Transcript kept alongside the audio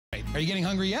Are you getting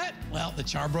hungry yet? Well, the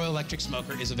Charbroil electric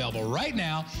smoker is available right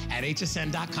now at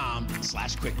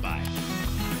hsn.com/quickbuy.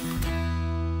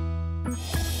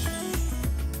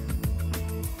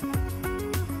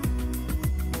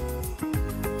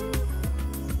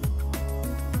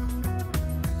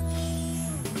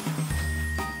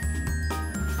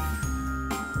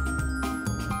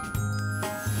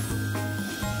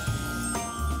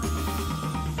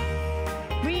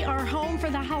 For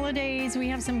the holidays, we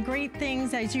have some great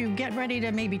things as you get ready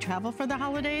to maybe travel for the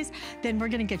holidays. Then we're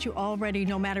going to get you all ready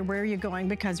no matter where you're going,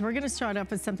 because we're going to start off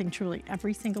with something truly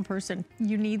every single person.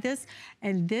 You need this,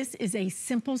 and this is a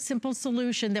simple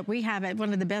solution that we have at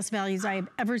one of the best values I have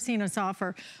ever seen us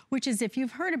offer, which is, if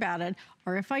you've heard about it,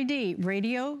 RFID,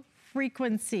 radio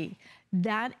frequency.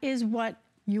 That is what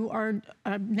you are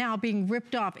now being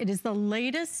ripped off. It is the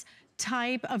latest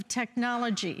type of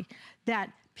technology that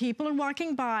people are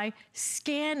walking by,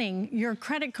 scanning your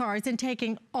credit cards and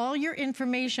taking all your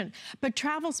information. But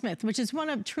TravelSmith, which is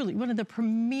truly one of the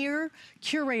premier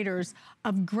curators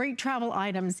of great travel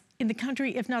items in the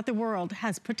country, if not the world,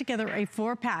 has put together a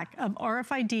 4-pack of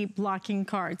RFID blocking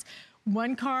cards.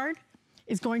 One card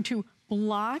is going to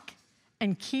block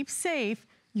and keep safe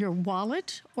your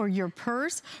wallet or your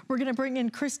purse. We're gonna bring in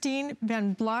Christine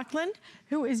Van Blockland,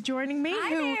 who is joining me,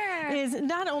 who is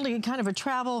not only kind of a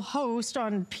travel host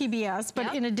on PBS,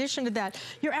 but in addition to that,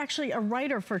 you're actually a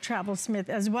writer for TravelSmith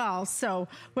as well. So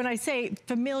when I say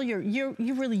familiar, you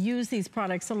really use these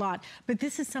products a lot, but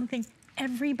this is something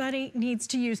everybody needs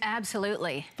to use.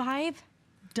 Absolutely.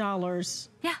 $5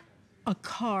 a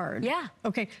card. Yeah.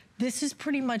 Okay, this is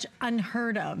pretty much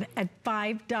unheard of at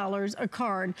 $5 a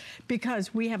card,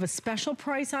 because we have a special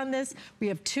price on this. We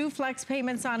have 2 flex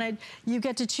payments on it. You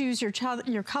get to choose your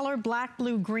color, black,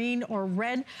 blue, green, or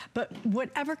red, but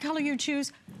whatever color you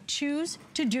choose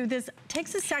to do this.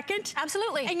 Takes a second.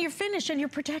 Absolutely. And you're finished and you're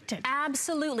protected.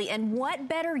 Absolutely. And what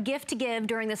better gift to give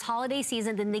during this holiday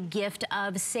season than the gift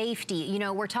of safety? You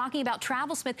know, we're talking about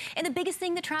TravelSmith, and the biggest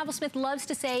thing that TravelSmith loves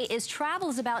to say is travel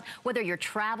is about whether you're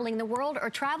traveling the world or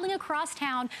traveling across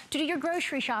town to do your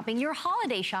grocery shopping, your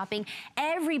holiday shopping.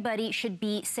 Everybody should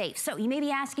be safe. So you may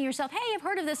be asking yourself, hey, I've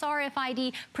heard of this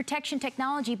RFID protection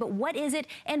technology, but what is it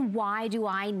and why do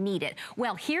I need it?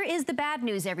 Well, here is the bad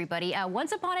news, everybody.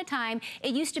 Once upon a time,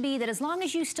 it used to be that as long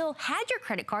as you still had your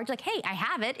credit card, like, hey, I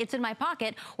have it, it's in my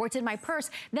pocket or it's in my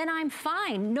purse, then I'm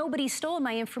fine. Nobody stole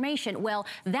my information. Well,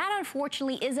 that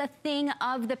unfortunately is a thing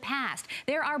of the past.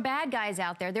 There are bad guys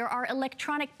out there. There are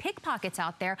electronic pickpockets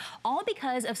out there, all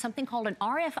because of something called an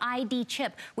RFID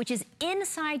chip, which is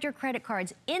inside your credit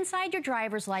cards, inside your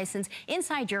driver's license,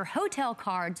 inside your hotel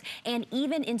cards, and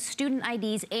even in student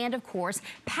IDs and, of course,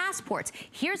 passports.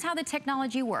 Here's how the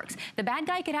technology works. The bad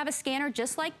guy could have a scanner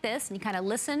just like this, and you kind of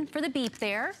listen for the beep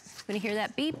there. I'm going to hear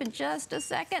that beep in just a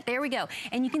second. There we go.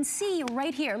 And you can see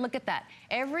right here, look at that.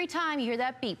 Every time you hear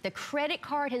that beep, the credit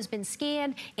card has been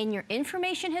scanned and your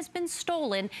information has been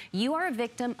stolen. You are a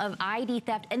victim of ID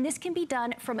theft, and this can be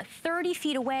done from 30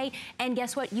 feet away, and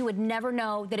guess what? You would never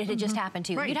know that it had just happened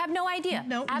to you. Right. You'd have no idea.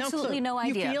 Absolutely no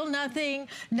idea. You feel nothing,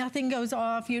 nothing goes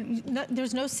off,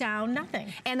 there's no sound,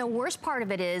 nothing. And the worst part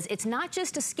of it is, it's not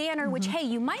just a scanner, which, hey,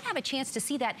 you might have a chance to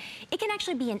see that. It can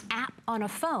actually be an app on a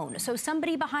phone. So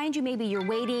somebody behind you, maybe you're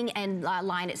waiting in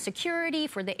line at security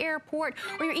for the airport,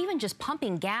 or you're even just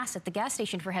pumping gas at the gas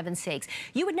station, for heaven's sakes.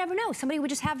 You would never know. Somebody would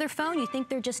just have their phone. You think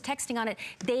they're just texting on it.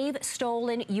 They've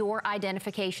stolen your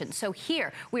identification. So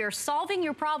here, we are solving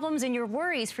your problems and your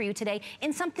worries for you today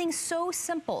in something so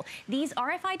simple. These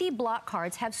RFID block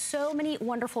cards have so many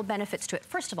wonderful benefits to it.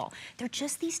 First of all, they're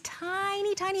just these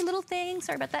tiny, tiny little things.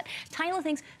 Sorry about that. Tiny little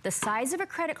things, the size of a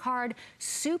credit card,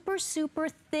 super, super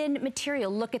thin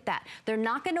material. Look at that. They're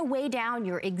not going to weigh down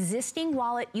your existing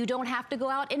wallet. You don't have to go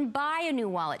out and buy a new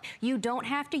wallet. You don't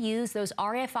have to use those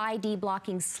RFID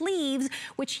blocking sleeves,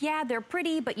 which, yeah, they're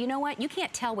pretty, but you know what? You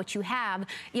can't tell what you have,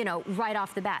 you know, right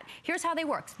off the bat. Here's how they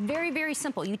work. Very, very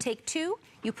simple. You take 2,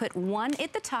 you put 1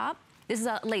 at the top. This is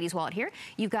a lady's wallet here.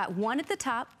 You've got 1 at the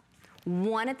top,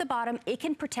 1 at the bottom. It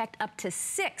can protect up to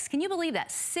 6. Can you believe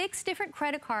that? 6 different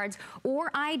credit cards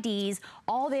or IDs,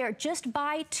 all there just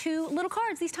by 2 little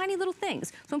cards, these tiny little things.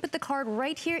 So I'm gonna put the card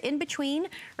right here in between,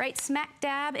 right smack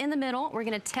dab in the middle. We're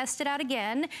gonna test it out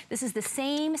again. This is the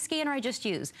same scanner I just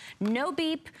used. No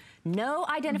beep, no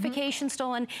identification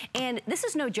stolen, and this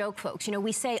is no joke, folks. You know,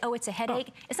 we say, oh, it's a headache.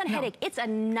 It's not a headache, it's a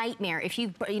nightmare. If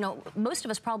you know, most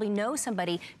of us probably know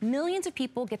somebody, millions of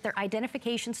people get their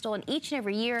identification stolen each and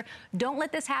every year. Don't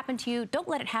let this happen to you. Don't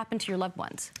let it happen to your loved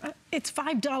ones. It's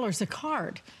 $5 a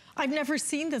card. I've never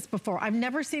seen this before. I've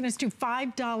never seen us do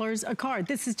 $5 a card.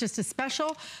 This is just a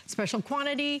special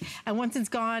quantity, and once it's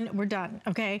gone, we're done,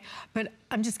 okay? But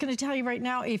I'm just gonna tell you right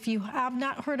now, if you have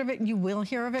not heard of it, you will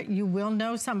hear of it, you will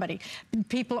know somebody.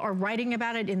 People are writing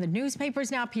about it in the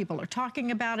newspapers now, people are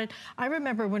talking about it. I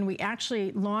remember when we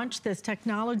actually launched this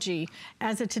technology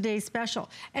as a Today's Special,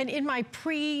 and in my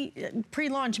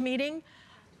pre-launch meeting,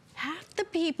 half the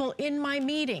people in my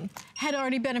meeting had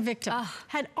already been a victim.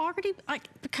 Had already,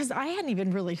 because I hadn't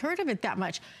even really heard of it that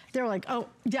much. They were like, oh,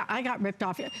 yeah, I got ripped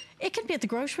off. It can be at the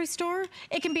grocery store.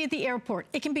 It can be at the airport.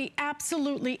 It can be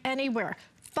absolutely anywhere.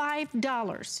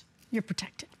 $5, you're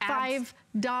protected.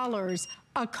 $5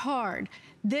 a card.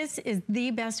 This is the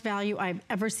best value I've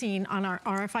ever seen on our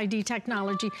RFID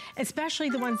technology, especially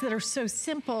the ones that are so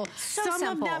simple. Some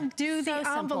of them do the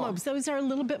envelopes. Those are a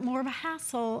little bit more of a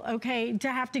hassle, okay,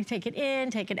 to have to take it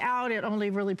in, take it out. It only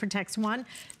really protects one.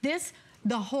 This,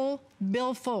 the whole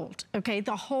billfold, okay,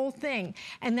 the whole thing.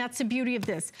 And that's the beauty of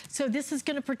this. So this is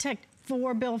gonna protect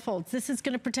 4 billfolds. This is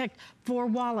gonna protect 4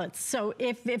 wallets. So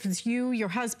if it's you, your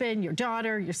husband, your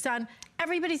daughter, your son,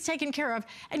 everybody's taken care of,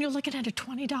 and you're looking at a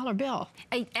 $20 bill.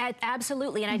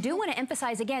 Absolutely, and I do want to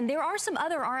emphasize again, there are some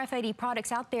other RFID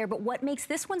products out there, but what makes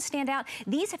this one stand out,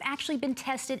 these have actually been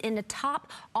tested in the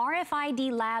top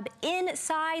RFID lab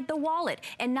inside the wallet,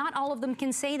 and not all of them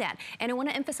can say that. And I want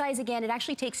to emphasize again, it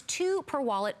actually takes 2 per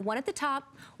wallet, 1 at the top,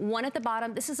 1 at the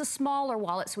bottom. This is a smaller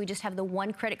wallet, so we just have the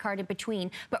 1 credit card in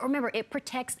between. But remember, it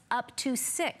protects up to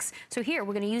 6. So here,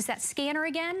 we're going to use that scanner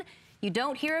again. You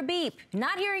don't hear a beep.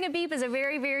 Not hearing a beep is a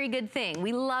very, very good thing.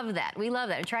 We love that. We love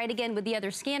that. And try it again with the other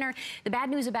scanner. The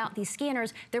bad news about these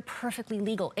scanners, they're perfectly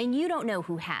legal, and you don't know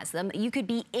who has them. You could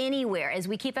be anywhere, as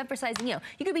we keep emphasizing, you know,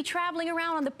 you could be traveling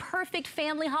around on the perfect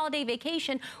family holiday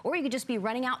vacation, or you could just be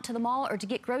running out to the mall or to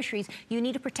get groceries. You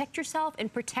need to protect yourself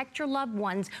and protect your loved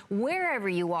ones wherever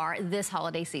you are this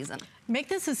holiday season. Make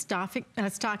this a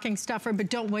stocking stuffer, but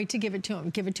don't wait to give it to them.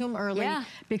 Give it to them early,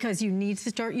 because you need to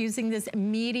start using this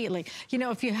immediately. You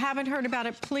know, if you haven't heard about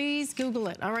it, please Google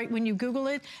it, all right? When you Google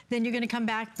it, then you're gonna come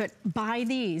back, but buy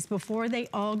these before they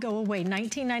all go away.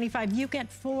 $19.95, you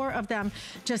get 4 of them.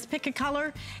 Just pick a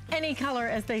color, any color,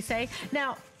 as they say.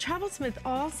 Now, Travelsmith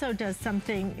also does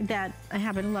something that I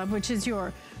happen to love, which is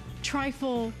your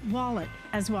trifle wallet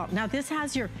as well. Now, this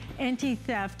has your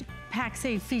anti-theft pack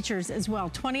save features as well.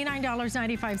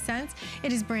 $29.95.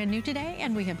 It is brand new today,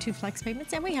 and we have 2 flex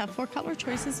payments, and we have 4 color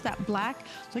choices. That black,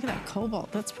 look at that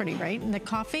cobalt, that's pretty, right? And the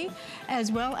coffee,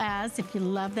 as well as, if you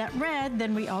love that red,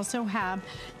 then we also have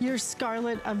your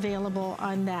scarlet available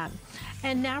on that.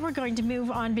 And now we're going to move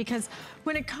on, because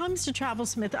when it comes to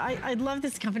Travelsmith, I love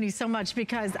this company so much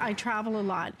because I travel a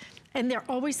lot. And they're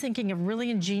always thinking of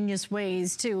really ingenious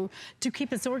ways to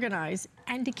keep us organized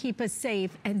and to keep us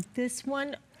safe. And this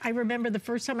one, I remember the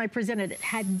first time I presented, it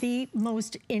had the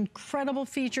most incredible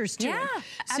features to it. Yeah,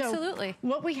 absolutely. So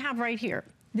what we have right here,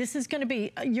 this is gonna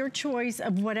be your choice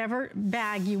of whatever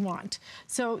bag you want.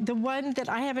 So the one that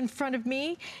I have in front of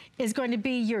me is going to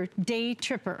be your Day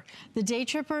Tripper. The Day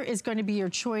Tripper is going to be your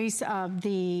choice of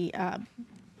the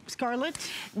Scarlet?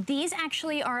 These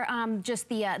actually are just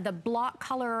the block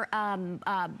color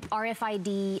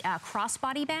RFID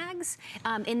crossbody bags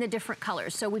in the different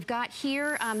colors. So we've got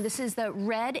here, this is the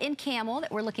red and camel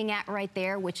that we're looking at right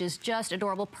there, which is just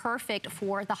adorable, perfect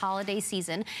for the holiday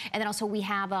season. And then also we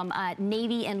have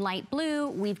navy and light blue.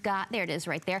 We've got, there it is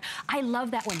right there. I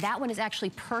love that one. That one is actually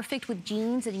perfect with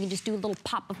jeans, and you can just do a little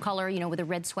pop of color, you know, with a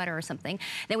red sweater or something.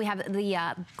 Then we have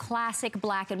the classic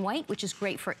black and white, which is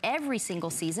great for every single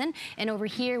season. And over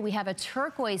here we have a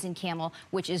turquoise and camel,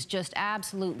 which is just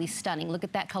absolutely stunning. Look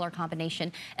at that color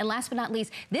combination. And last but not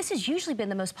least, this has usually been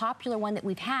the most popular one that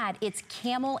we've had. It's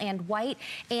camel and white.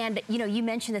 And you know, you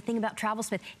mentioned the thing about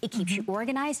Travelsmith. It keeps you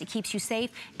organized, it keeps you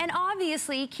safe, and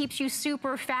obviously keeps you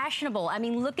super fashionable. I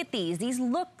mean, look at these. These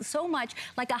look so much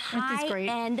like a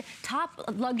high-end, top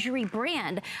luxury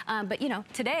brand. But you know,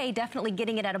 today, definitely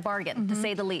getting it at a bargain, to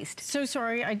say the least. So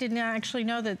sorry, I didn't actually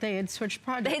know that they had switched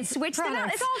products. They had switched it out.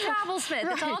 It's all Travelsmith.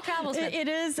 Right. It's all Travelsmith. It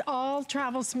is all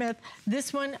Travelsmith.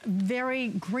 This one, very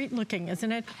great looking,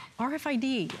 isn't it?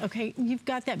 RFID, okay, you've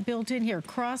got that built in here.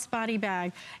 Crossbody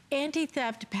bag,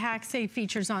 anti-theft pack safe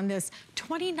features on this,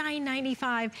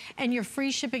 $29.95, and your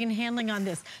free shipping and handling on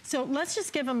this. So let's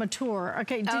just give them a tour.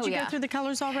 Okay, did you go through the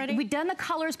colors already? We've done the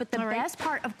colors, but the best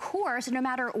part, of course, no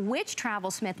matter which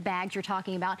Travelsmith bags you're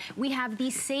talking about, we have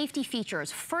these safety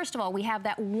features. First of all, we have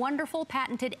that wonderful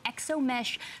patented exo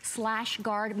mesh / guard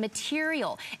guard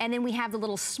material. And then we have the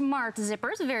little smart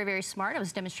zippers, very, very smart. I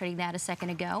was demonstrating that a second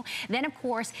ago. Then, of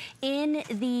course, in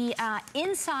the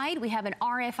inside, we have an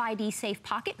RFID safe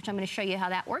pocket, which I'm going to show you how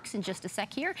that works in just a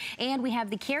sec here. And we have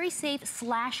the carry safe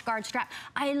slash guard strap.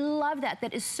 I love that.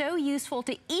 That is so useful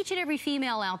to each and every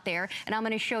female out there, and I'm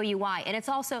going to show you why. And it's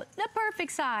also the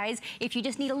perfect size if you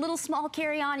just need a little small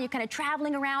carry-on, you're kind of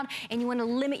traveling around, and you want to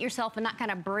limit yourself and not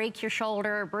kind of break your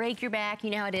shoulder, break your back. You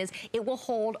know how it is. It will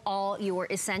hold all your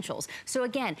essentials. So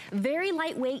again, very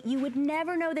lightweight. You would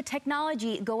never know the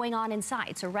technology going on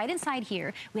inside. So right inside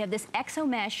here, we have this exo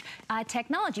mesh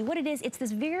technology. What it is, it's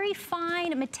this very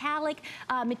fine metallic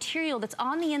material that's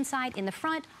on the inside, in the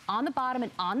front, on the bottom,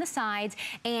 and on the sides.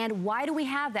 And why do we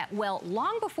have that? Well,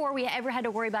 long before we ever had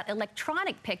to worry about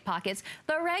electronic pickpockets,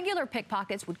 the regular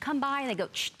pickpockets would come by and they go,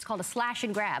 it's called a slash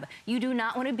and grab. You do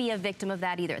not want to be a victim of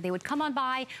that either. They would come on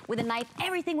by with a knife,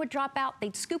 everything would drop out,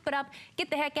 they'd scoop it up, get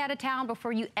the heck out of town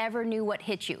before you ever knew what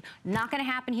hit you. Not going to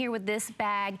happen here with this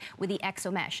bag with the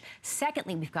exo mesh.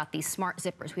 Secondly, we've got these smart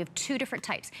zippers. We have two different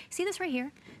types. See this right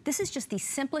here? This is just the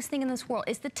simplest thing in this world.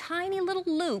 It's the tiny little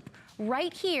loop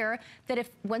right here that if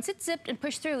once it's zipped and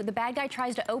pushed through, the bad guy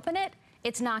tries to open it,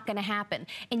 it's not going to happen.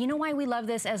 And you know why we love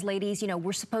this as ladies? You know,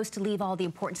 we're supposed to leave all the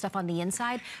important stuff on the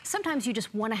inside. Sometimes you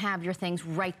just want to have your things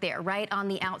right there, right on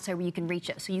the outside where you can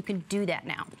reach it. So you can do that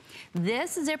now.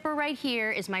 This zipper right here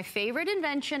is my favorite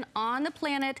invention on the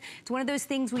planet. It's one of those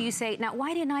things where you say, now,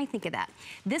 why didn't I think of that?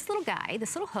 This little guy,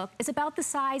 this little hook, is about the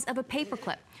size of a paper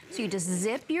clip. So you just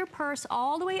zip your purse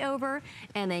all the way over,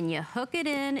 and then you hook it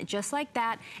in just like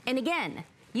that. And again,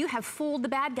 you have fooled the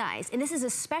bad guys. And this is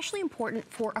especially important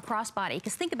for a crossbody,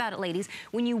 because think about it, ladies.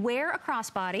 When you wear a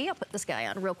crossbody, I'll put this guy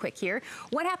on real quick here,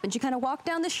 what happens? You kind of walk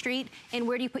down the street, and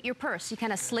where do you put your purse? You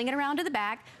kind of sling it around to the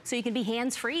back so you can be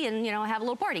hands-free and, you know, have a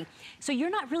little party. So you're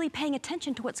not really paying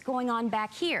attention to what's going on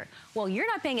back here. Well, you're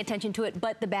not paying attention to it,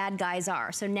 but the bad guys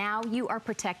are. So now you are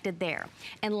protected there.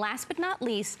 And last but not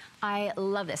least, I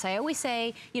love this. I always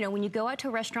say, you know, when you go out to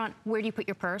a restaurant, where do you put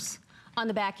your purse? On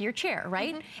the back of your chair,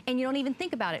 right? And you don't even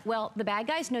think about it. Well, the bad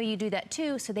guys know you do that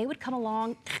too, so they would come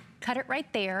along, cut it right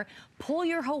there, pull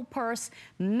your whole purse,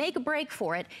 make a break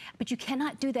for it, but you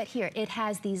cannot do that here. It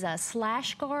has these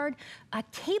slash guard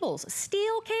cables,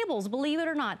 steel cables, believe it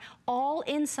or not, all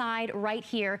inside right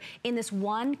here in this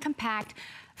one compact,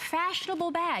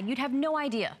 fashionable bag. You'd have no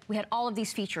idea we had all of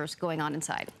these features going on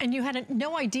inside. And you had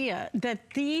no idea that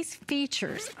these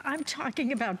features, I'm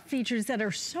talking about features that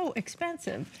are so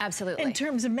expensive. Absolutely. In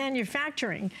terms of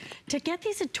manufacturing. To get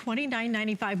these at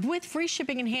 $29.95 with free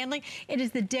shipping and handling, it is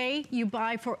the day you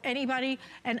buy for anybody.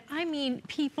 And I mean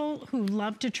people who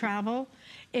love to travel.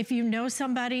 If you know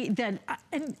somebody that,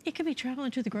 and it could be traveling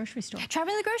to the grocery store.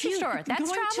 Traveling to the grocery store,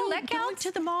 that's travel, that counts. Going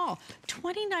to the mall,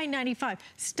 $29.95.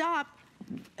 Stop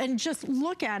and just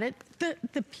look at it.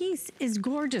 The piece is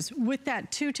gorgeous with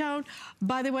that two-tone.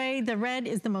 By the way, the red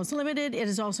is the most limited. It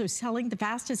is also selling the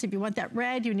fastest. If you want that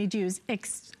red, you need to use,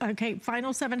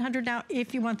 final 700 now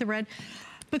if you want the red.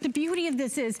 But the beauty of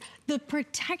this is the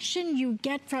protection you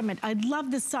get from it. I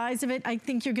love the size of it. I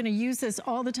think you're gonna use this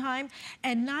all the time.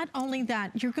 And not only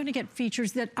that, you're gonna get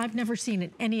features that I've never seen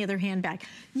in any other handbag.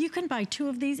 You can buy two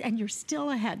of these and you're still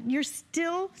ahead. You're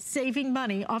still saving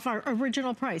money off our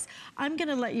original price. I'm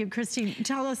gonna let you, Christine,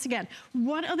 tell us again,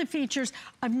 what are the features?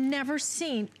 I've never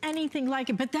seen anything like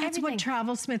it, but that's what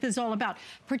Travelsmith is all about.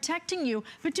 Protecting you,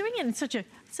 but doing it in such a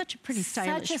pretty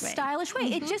stylish way. Such a stylish way.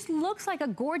 It just looks like a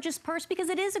gorgeous purse because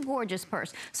it is a gorgeous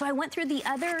purse. So I went through the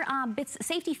other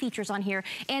safety features on here,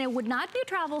 and it would not be a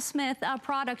Travelsmith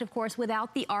product, of course,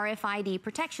 without the RFID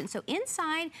protection. So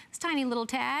inside this tiny little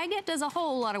tag, it does a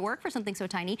whole lot of work for something so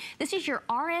tiny. This is your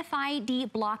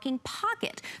RFID blocking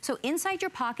pocket. So inside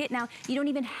your pocket, now you don't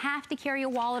even have to carry a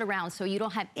wallet around, so you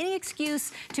don't have any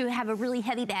excuse to have a really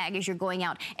heavy bag as you're going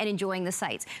out and enjoying the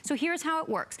sights. So here's how it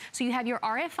works. So you have your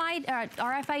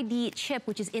RFID chip,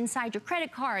 which is inside your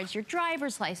credit cards, your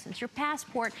driver's license, your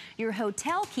passport, your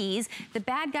hotel keys. The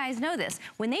bad guys know this.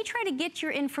 When they try to get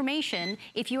your information,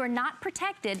 if you are not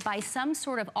protected by some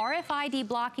sort of RFID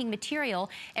blocking material,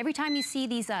 every time you see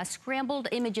these scrambled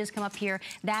images come up here,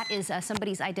 that is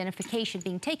somebody's identification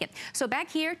being taken. So back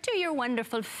here to your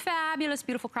wonderful, fabulous,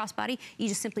 beautiful crossbody, you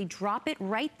just simply drop it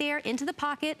right there into the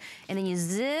pocket, and then you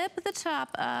zip the top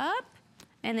up,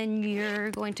 and then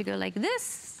you're going to go like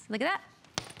this, look at that.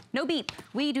 No beep.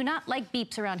 We do not like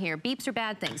beeps around here. Beeps are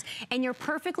bad things. And you're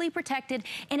perfectly protected.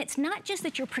 And it's not just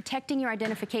that you're protecting your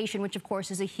identification, which of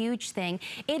course is a huge thing.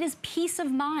 It is peace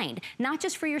of mind, not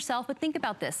just for yourself, but think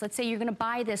about this. Let's say you're gonna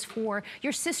buy this for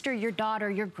your sister, your daughter,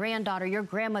 your granddaughter, your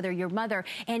grandmother, your mother,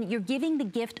 and you're giving the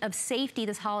gift of safety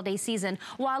this holiday season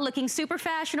while looking super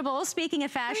fashionable. Speaking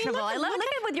of fashionable, I love look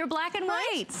at it with your black and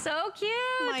white. So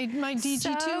cute. My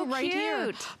DG2 so right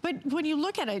here. But when you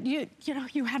look at it, you know,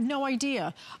 you have no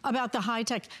idea about the high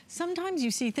tech. Sometimes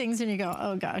you see things and you go,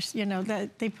 oh gosh, you know,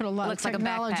 that they put a lot of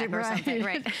technology. Like a backpack or something,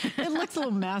 right? It looks a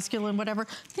little masculine, whatever.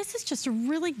 This is just a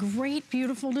really great,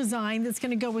 beautiful design that's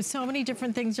gonna go with so many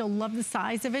different things. You'll love the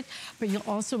size of it, but you'll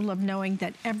also love knowing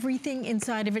that everything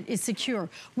inside of it is secure.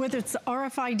 Whether it's the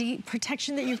RFID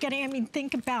protection that you're getting, I mean,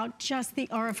 think about just the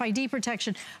RFID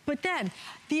protection. But then,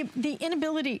 the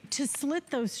inability to slit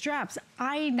those straps.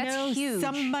 I know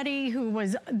somebody who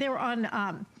was, they were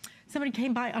on, somebody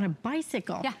came by on a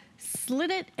bicycle. Yeah. Slid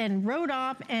it and rode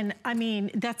off, and I mean,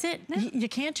 that's it. Yeah. You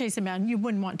can't chase them down. You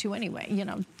wouldn't want to anyway, you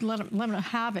know, let them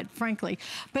have it, frankly.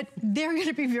 But they're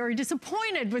gonna be very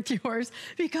disappointed with yours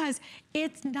because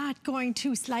it's not going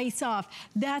to slice off.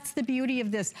 That's the beauty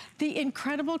of this. The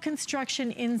incredible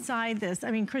construction inside this.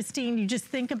 I mean, Christine, you just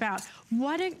think about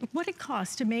what it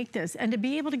costs to make this, and to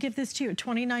be able to give this to you at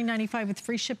 $29.95 with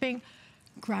free shipping.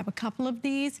 Grab a couple of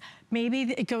these. Maybe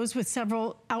it goes with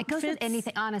several outfits. It goes with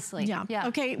anything, honestly. Yeah.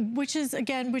 Okay, which is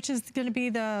gonna be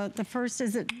the first,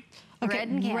 is it? Okay, red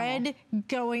and camel. Red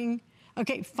going,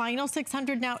 okay, final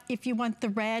 600 now if you want the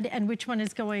red, and which one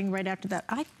is going right after that?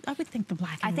 I would think the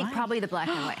black and white. I think probably the black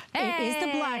and white. It is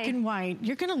the black and white.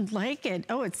 You're gonna like it.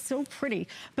 Oh, it's so pretty.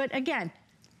 But again,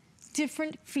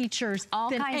 different features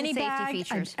than any bag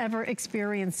I've ever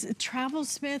experienced.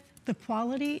 TravelSmith, the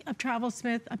quality of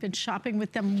TravelSmith, I've been shopping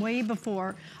with them way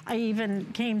before I even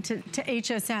came to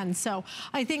HSN. So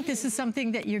I think this is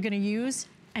something that you're gonna use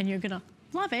and you're gonna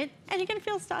love it and you're gonna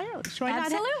feel stylish. Why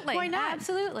not? Absolutely, Why not?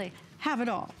 Absolutely. Have it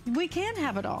all. We can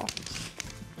have it all.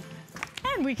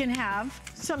 And we can have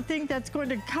something that's going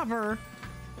to cover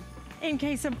in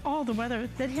case of all the weather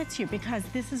that hits you, because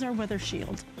this is our weather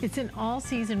shield. It's an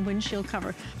all-season windshield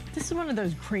cover. This is one of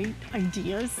those great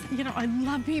ideas. You know, I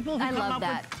love people who come up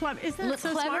with clever, isn't it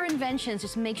so clever smart? inventions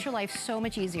just makes your life so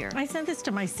much easier. I sent this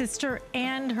to my sister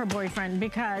and her boyfriend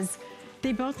because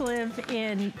they both live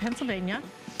in Pennsylvania.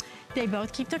 They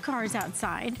both keep their cars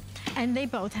outside, and they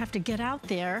both have to get out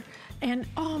there. And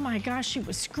oh my gosh, she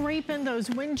was scraping those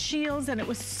windshields, and it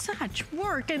was such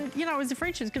work. And you know, I was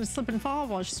afraid she was gonna slip and fall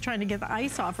while she's trying to get the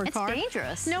ice off her car. It's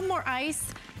dangerous. No more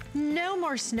ice, no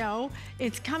more snow.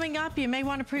 It's coming up. You may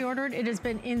want to pre-order it. It has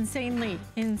been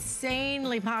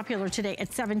insanely popular today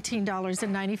at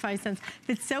 $17.95.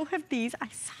 But so have these. I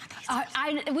saw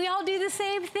these. We all do the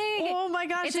same thing. Oh my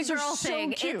gosh, it's a girl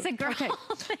thing. So cute. It's a girl thing.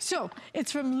 So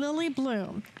it's from Lily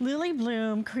Bloom. Lily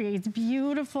Bloom creates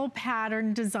beautiful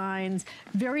pattern designs,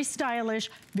 very stylish,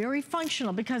 very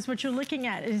functional, because what you're looking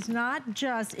at is not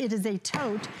just, it is a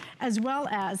tote as well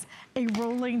as a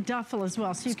rolling duffel as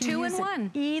well. So you can use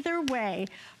it either way,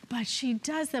 but she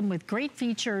does them with great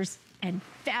features and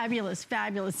fabulous,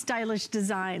 fabulous, stylish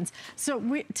designs. So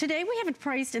today we have it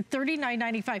priced at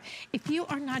 $39.95. If you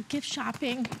are not gift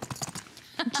shopping,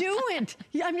 do it.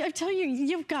 I mean, I tell you,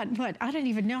 you've got, what, I don't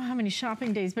even know how many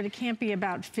shopping days, but it can't be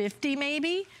about 50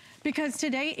 maybe? Because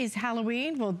today is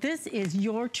Halloween. Well, this is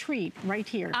your treat right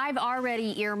here. I've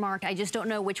already earmarked. I just don't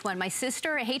know which one. My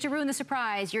sister, I hate to ruin the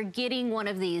surprise. You're getting one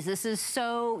of these. This is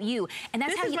so you. And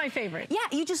that's this is my favorite. Yeah,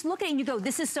 you just look at it and you go,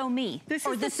 this is so me. This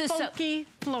is funky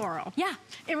floral. Yeah.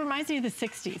 It reminds me of the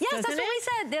 60s, yes, that's what we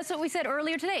said. That's what we said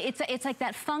earlier today. It's like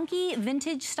that funky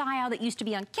vintage style that used to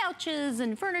be on couches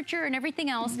and furniture and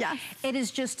everything else. Yes. It is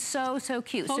just so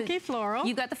cute. Funky floral.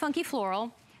 You got the funky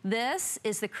floral. This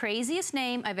is the craziest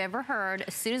name I've ever heard.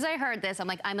 As soon as I heard this, I'm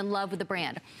like, I'm in love with the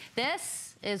brand.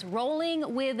 This is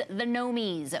Rolling with the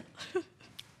Gnomies.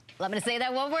 I'm gonna say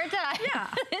that one more time. Yeah.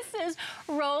 This is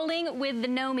Rolling with the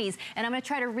Gnomies. And I'm gonna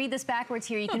try to read this backwards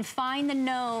here. You can find the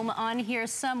gnome on here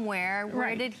somewhere.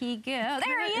 Where did he go?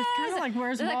 There he is. It's kind of like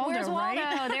Where's Waldo,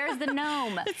 right? There's the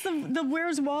gnome. It's the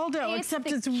Where's Waldo,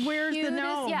 except it's Where's the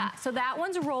Gnome. Yeah, so that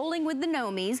one's Rolling with the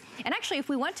Gnomies. And actually, if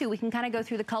we want to, we can kind of go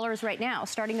through the colors right now.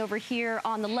 Starting over here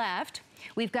on the left,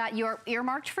 we've got your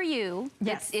earmarked for you.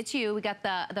 Yes. It's you. We got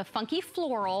the funky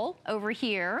floral over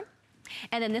here.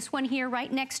 And then this one here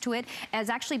right next to it has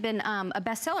actually been a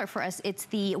bestseller for us. It's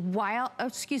the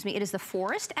it is the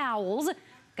Forest Owls.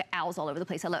 Got owls all over the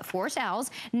place. I love forest owls.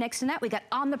 Next to that, we got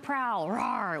on the prowl.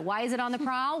 Rawr. Why is it on the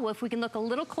prowl? Well, if we can look a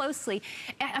little closely,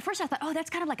 at first I thought, oh, that's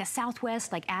kind of like a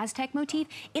Southwest, like Aztec motif.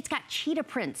 It's got cheetah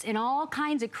prints in all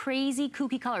kinds of crazy,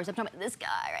 kooky colors. I'm talking about this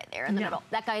guy right there in the middle,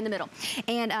 that guy in the middle.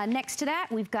 And next to that,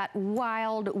 we've got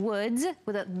wild woods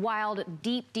with a wild,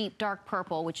 deep, deep, dark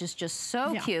purple, which is just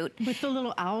so cute. With the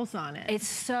little owls on it. It's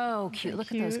so cute.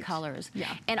 Look at those colors.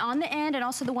 Yeah. And on the end, and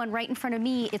also the one right in front of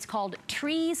me, it's called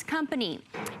Trees Company.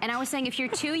 And I was saying, if you're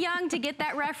too young to get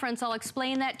that reference, I'll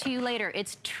explain that to you later.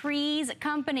 It's Trees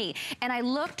Company. And I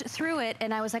looked through it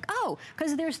and I was like, oh,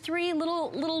 because there's three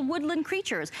little woodland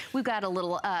creatures. We've got a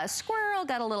little squirrel,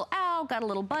 got a little owl, got a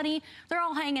little bunny. They're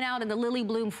all hanging out in the lily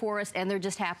bloom forest and they're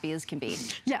just happy as can be.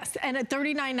 Yes, and at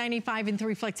 $39.95 in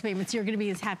 3 flex payments, you're gonna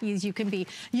be as happy as you can be.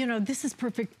 You know, this is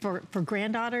perfect for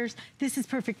granddaughters. This is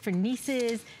perfect for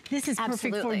nieces. This is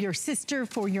perfect for your sister,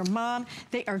 for your mom.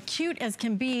 They are cute as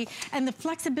can be. And the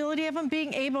flexibility of them,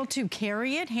 being able to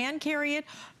carry it, hand carry it,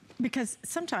 because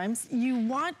sometimes you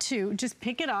want to just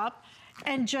pick it up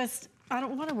and just, I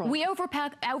don't want to roll. We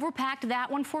overpacked that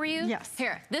one for you. Yes.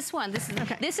 Here, this one,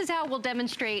 this is how we'll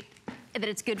demonstrate that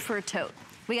it's good for a tote.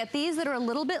 We got these that are a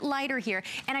little bit lighter here.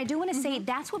 And I do want to say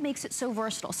that's what makes it so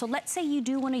versatile. So let's say you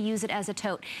do want to use it as a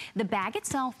tote. The bag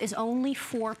itself is only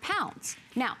 4 pounds.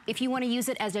 Now, if you want to use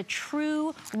it as a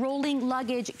true rolling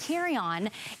luggage carry-on,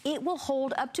 it will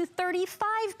hold up to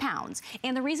 35 pounds.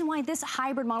 And the reason why this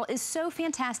hybrid model is so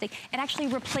fantastic, it actually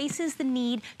replaces the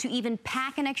need to even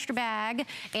pack an extra bag.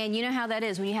 And you know how that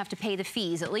is when you have to pay the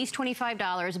fees, at least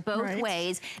 $25 both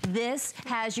ways. This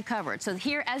has you covered. So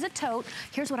here as a tote,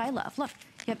 here's what I love. Look.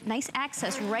 You have nice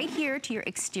access right here to your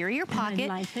exterior pocket.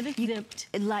 I like that it's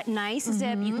zipped. Nice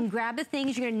zip. You can grab the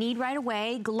things you're gonna need right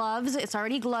away. Gloves, it's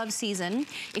already glove season.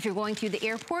 If you're going through the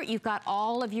airport, you've got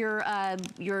all of your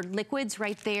liquids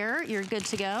right there. You're good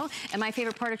to go. And my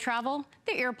favorite part of travel,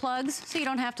 the earplugs, so you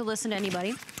don't have to listen to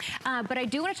anybody. But I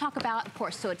do wanna talk about, of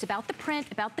course, so it's about the print,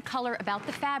 about the color, about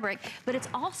the fabric, but it's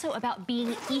also about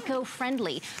being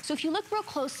eco-friendly. So if you look real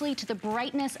closely to the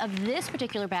brightness of this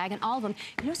particular bag and all of them,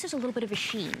 you notice there's a little bit of a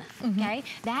sheen, okay?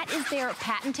 That is their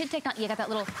patented technology. You got that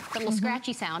little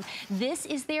scratchy sound. This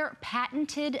is their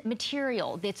patented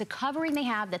material. It's a covering they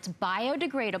have that's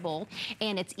biodegradable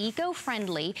and it's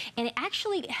eco-friendly, and it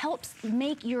actually helps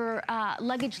make your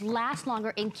luggage last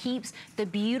longer and keeps the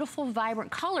beautiful,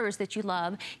 vibrant colors that you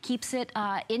love, keeps it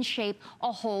in shape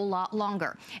a whole lot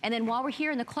longer. And then while we're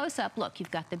here in the close-up, look,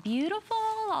 you've got the beautiful,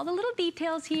 all the little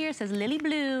details here. It says Lily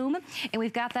Bloom, and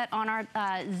we've got that on our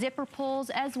zipper pulls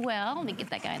as well. Let me get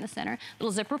that guy in the center.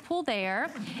 Little zipper pull there,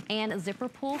 and a zipper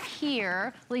pull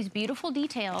here. All these beautiful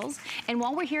details. And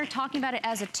while we're here talking about it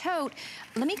as a tote,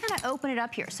 let me kind of open it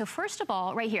up here. So first of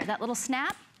all, right here, that little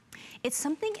snap, it's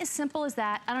something as simple as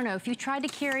that. I don't know, if you tried to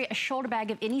carry a shoulder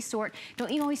bag of any sort,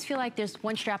 don't you always feel like there's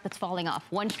one strap that's falling off,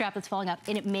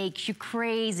 and it makes you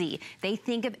crazy? They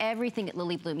think of everything at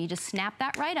Lily Bloom. You just snap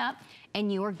that right up,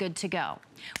 and you are good to go.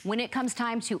 When it comes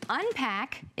time to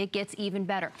unpack, it gets even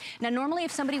better. Now, normally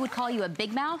if somebody would call you a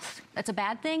big mouth, that's a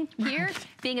bad thing. Here,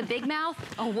 being a big mouth,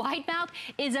 a wide mouth,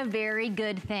 is a very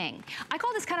good thing. I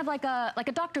call this kind of like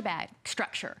a doctor bag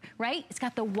structure, right? It's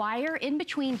got the wire in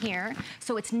between here,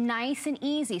 so it's nice and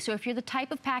easy. So if you're the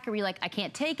type of packer where you're like, I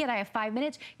can't take it, I have 5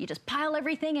 minutes, you just pile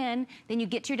everything in, then you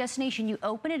get to your destination, you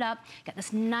open it up, got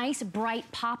this nice bright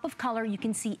pop of color, you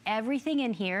can see everything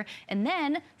in here, and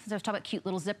then, since I was talking about cute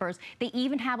little zippers, they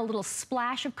even have a little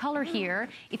splash of color here.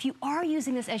 If you are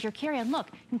using this as your carry-on, look,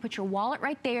 you can put your wallet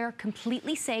right there,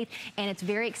 completely safe, and it's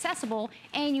very accessible,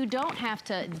 and you don't have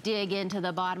to dig into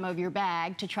the bottom of your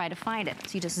bag to try to find it.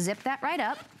 So you just zip that right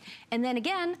up, and then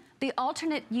again, the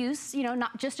alternate use, you know,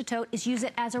 not just a tote, is use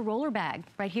it as a roller bag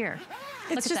right here.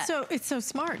 It's just so, it's so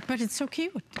smart, but it's so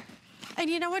cute. And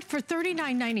you know what, for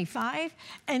 $39.95,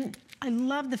 and I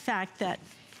love the fact that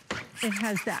it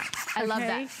has that. I love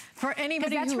that. For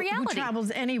anybody who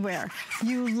travels anywhere,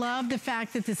 you love the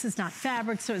fact that this is not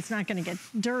fabric, so it's not gonna get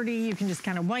dirty. You can just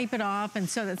kind of wipe it off, and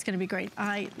so that's gonna be great.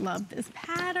 I love this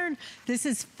pattern. This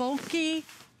is folky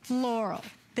floral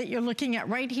that you're looking at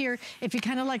right here. If you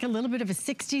kind of like a little bit of a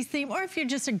 60s theme, or if you're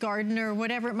just a gardener or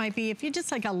whatever it might be, if you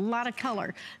just like a lot of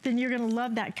color, then you're gonna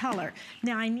love that color.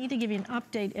 Now I need to give you an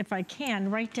update if I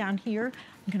can, right down here.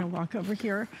 I'm gonna walk over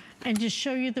here and just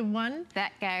show you the one.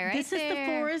 That guy right there. This is the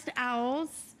Forest Owls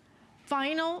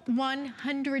final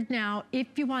 100 now if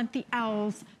you want the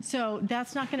owls. So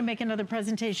that's not gonna make another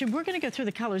presentation. We're gonna go through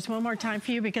the colors one more time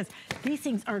for you because these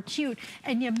things are cute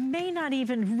and you may not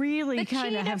even really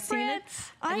kind of have seen it.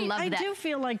 I do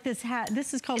feel like this hat,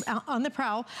 this is called On the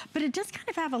Prowl, but it does kind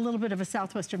of have a little bit of a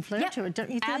Southwestern flair to it, don't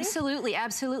you think? Absolutely,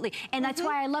 absolutely. And that's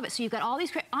why I love it. So you've got all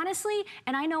these, honestly,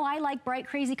 and I know I like bright,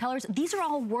 crazy colors. These are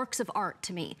all works of art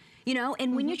to me. You know,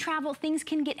 and when you travel, things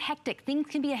can get hectic. Things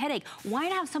can be a headache. Why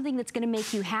not have something that's going to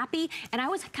make you happy? And I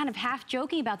was kind of half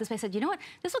joking about this, but I said, you know what?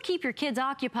 This will keep your kids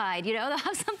occupied. You know, they'll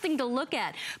have something to look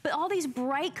at. But all these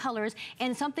bright colors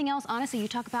and something else, honestly, you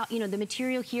talk about, you know, the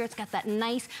material here. It's got that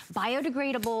nice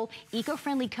biodegradable,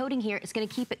 eco-friendly coating here. It's going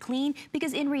to keep it clean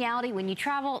because in reality, when you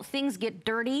travel, things get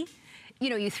dirty. You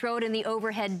know, you throw it in the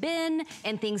overhead bin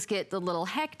and things get a little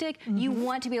hectic. You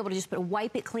want to be able to just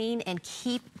wipe it clean and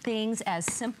keep things as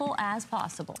simple as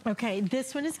possible. Okay,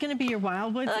 this one is gonna be your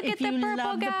Wildwoods. Look if you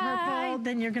love the purple,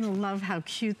 then you're gonna love how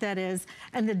cute that is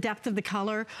and the depth of the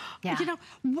color. Yeah. You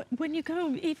know, when you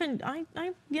go, even, I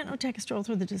you know, take a stroll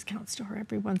through the discount store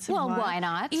every once in a while. Well, why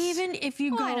not? Even if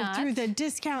you go through the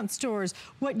discount stores,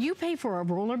 what you pay for a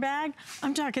roller bag,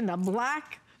 I'm talking the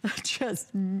black, just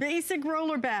basic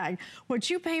roller bag.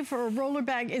 What you pay for a roller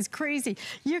bag is crazy.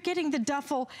 You're getting the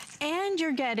duffel and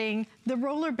you're getting the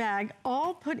roller bag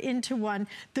all put into one.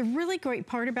 The really great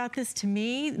part about this to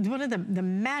me, one of the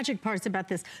magic parts about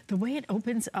this, the way it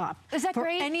opens up. Is that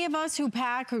great? For any of us who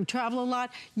pack, who travel a lot,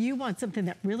 you want something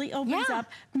that really opens up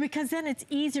because then it's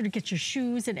easier to get your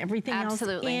shoes and everything else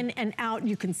in and out.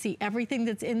 You can see everything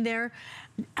that's in there.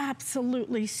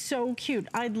 Absolutely so cute.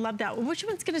 I love that. Which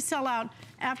one's gonna sell out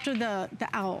after the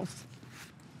owls?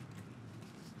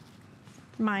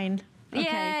 Mine.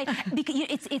 Okay. Yay!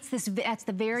 Because that's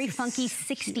the very funky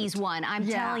 60s one. I'm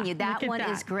telling you, that one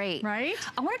is great. Right?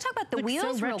 I want to talk about the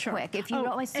wheels real quick. If you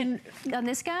always see on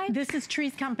this guy. This is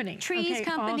Trees Company. Trees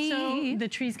Company. Also, the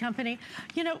Trees Company.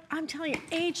 You know, I'm telling you,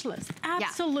 ageless.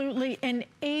 Absolutely an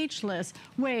ageless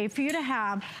way for you to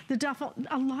have the duffel.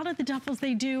 A lot of the duffels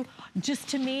they do, just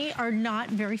to me, are not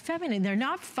very feminine. They're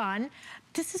not fun.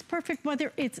 This is perfect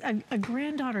whether it's a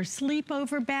granddaughter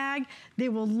sleepover bag. They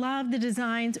will love the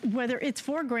designs, whether it's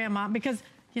for grandma, because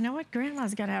you know what?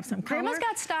 Grandma's got to have some color. Grandma's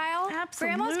got style.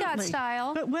 Absolutely. Grandma's got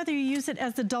style. But whether you use it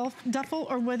as the duffel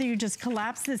or whether you just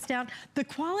collapse this down, the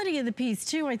quality of the piece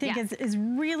too, I think is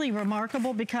really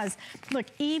remarkable because look,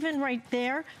 even right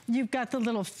there, you've got the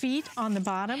little feet on the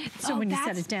bottom. So when you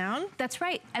set it down. That's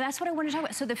right. And that's what I want to talk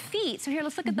about. So the feet, so here,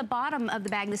 let's look at the bottom of the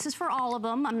bag. This is for all of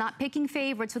them. I'm not picking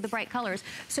favorites with the bright colors.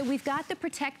 So we've got the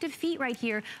protective feet right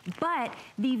here, but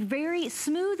the very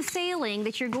smooth sailing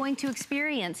that you're going to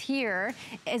experience here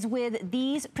is with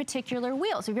these particular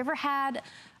wheels. Have you ever had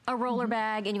a roller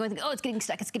bag and you're going, oh, it's getting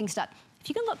stuck, it's getting stuck. If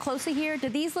you can look closely here, do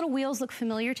these little wheels look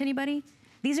familiar to anybody?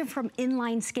 These are from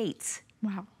inline skates.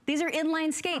 Wow. These are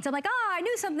inline skates. I'm like, oh, I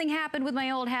knew something happened with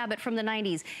my old habit from the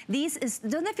 90s.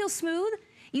 Doesn't that feel smooth?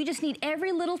 You just need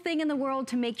every little thing in the world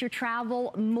to make your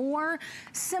travel more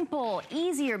simple,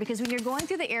 easier, because when you're going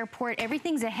through the airport,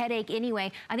 everything's a headache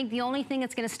anyway. I think the only thing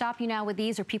that's gonna stop you now with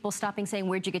these are people stopping saying,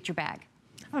 where'd you get your bag?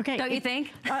 Okay. Don't you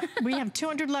think? We have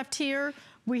 200 left here.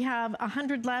 We have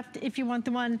 100 left if you want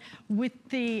the one with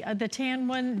the tan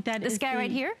one. This guy right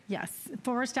here? Yes,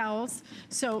 Forest Owls.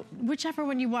 So whichever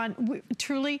one you want,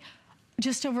 truly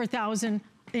just over 1,000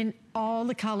 in all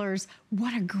the colors.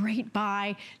 What a great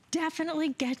buy. Definitely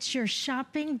get your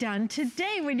shopping done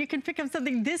today when you can pick up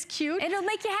something this cute. It'll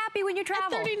make you happy when you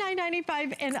travel.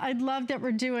 $39.95, and I love that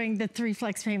we're doing the 3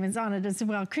 flex payments on it as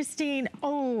well. Christine,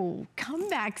 come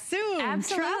back soon.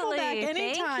 Absolutely. Travel back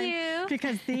anytime. Thank you.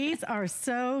 Because these are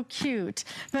so cute.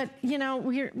 But you know,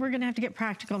 we're gonna have to get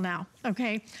practical now,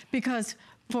 okay? Because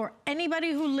for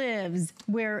anybody who lives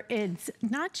where it's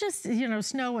not just, you know,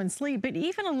 snow and sleet, but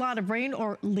even a lot of rain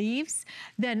or leaves,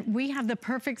 then we have the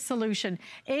perfect solution.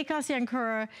 Akos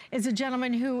Yankura is a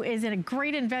gentleman who is a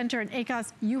great inventor, and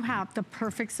Akos, you have the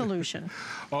perfect solution.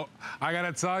 Oh, I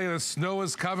gotta tell you, the snow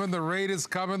is coming, the rain is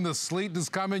coming, the sleet is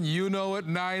coming, you know it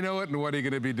and I know it, and what are you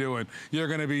gonna be doing? You're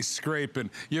gonna be scraping,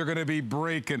 you're gonna be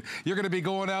breaking, you're gonna be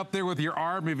going out there with your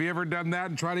arm. Have you ever done that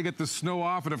and try to get the snow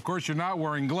off? And of course, you're not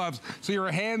wearing gloves, so your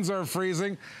hands are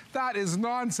freezing. That is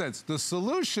nonsense. The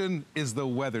solution is the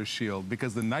Weather Shield,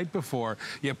 because the night before,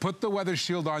 you put the Weather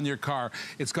Shield on your car.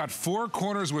 It's got 4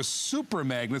 corners with super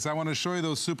magnets. I want to show you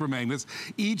those super magnets.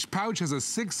 Each pouch has a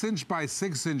 6-inch by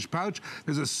 6-inch pouch.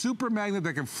 There's a super magnet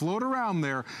that can float around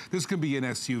there. This could be an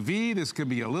SUV, this could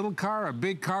be a little car, a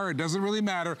big car, it doesn't really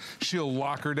matter. She'll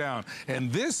lock her down.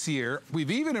 And this year,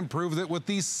 we've even improved it with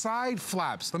these side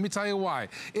flaps. Let me tell you why.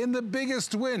 In the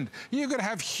biggest wind, you're gonna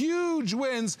have huge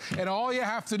winds, and all you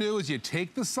have to do is you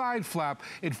take the side flap,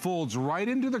 it folds right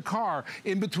into the car,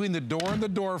 in between the door and the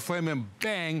door frame, and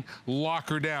bang, lock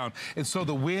her down. And so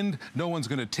the wind, no one's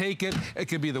gonna take it. It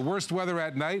could be the worst weather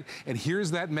at night, and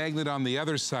here's that magnet on the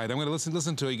other side. I'm gonna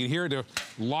listen to it. You can hear it,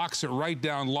 locks it right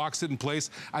down, locks it in place.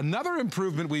 Another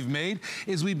improvement we've made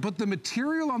is we put the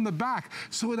material on the back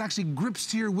so it actually grips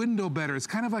to your window better. It's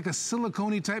kind of like a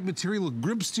silicone-y type material. It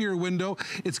grips to your window.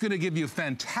 It's gonna give you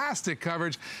fantastic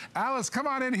coverage. Alice, come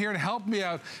on in here and help me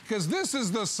out, because this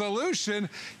is the solution.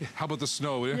 How about the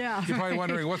snow? Yeah. You're probably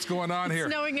wondering what's going on here.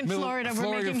 Snowing in Florida.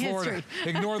 We're making history.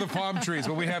 Ignore the palm trees,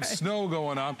 but we have snow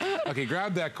going on. Okay,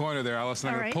 grab that corner there, Alice,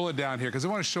 and I'm gonna pull it down here because I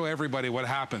want to show everybody what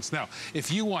happens. Now,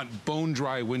 if you want bone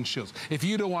dry windshields, if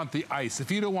you don't want the ice,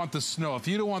 if you don't want the snow, if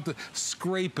you don't want the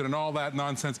scraping and all that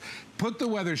nonsense, put the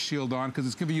weather shield on because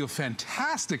it's giving you a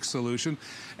fantastic solution.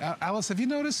 Alice, have you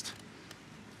noticed?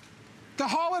 The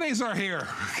holidays are here.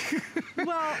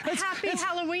 Well, happy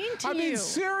Halloween to you. I mean,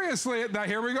 seriously, now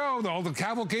here we go, the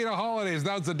cavalcade of holidays.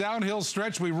 Now it's a downhill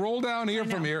stretch. We roll down here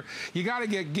from here. You got to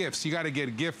get gifts. You got to get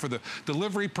a gift for the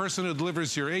delivery person who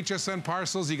delivers your HSN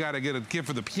parcels. You got to get a gift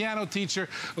for the piano teacher,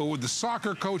 or the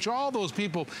soccer coach, all those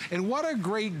people. And what a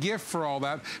great gift for all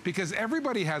that, because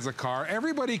everybody has a car.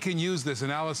 Everybody can use this.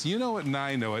 And Alice, you know it and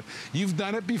I know it. You've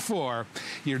done it before.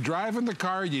 You're driving the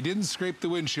car, you didn't scrape the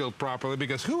windshield properly,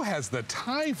 because who has the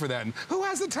time for that? And who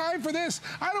has the time for this?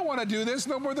 I don't want to do this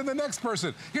no more than the next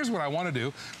person. Here's what I want to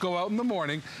do. Go out in the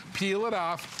morning, peel it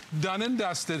off, done and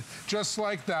dusted, just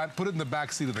like that. Put it in the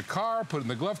back seat of the car, put it in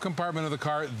the glove compartment of the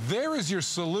car. There is your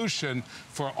solution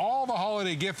for all the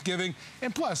holiday gift giving,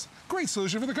 and plus, great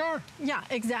solution for the car. Yeah,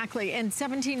 exactly. And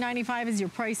 $17.95 is your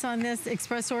price on this.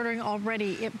 Express ordering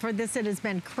already. For this, it has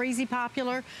been crazy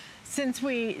popular since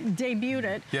we debuted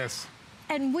it. Yes.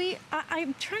 And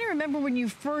I'm trying to remember when you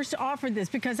first offered this,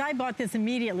 because I bought this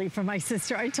immediately from my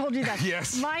sister. I told you that.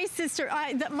 Yes. My sister,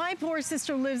 my poor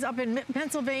sister lives up in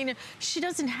Pennsylvania. She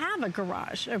doesn't have a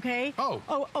garage, okay?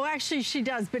 Oh, actually she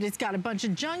does, but it's got a bunch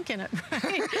of junk in it,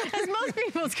 right? As most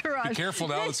people's garage. Be careful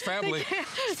now, it's family.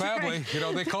 It's family. Right. You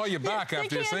know, they call you back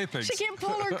after you say things. She can't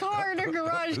pull her car in her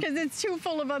garage because it's too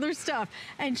full of other stuff.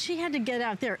 And she had to get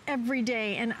out there every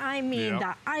day. And I mean,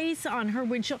 the ice on her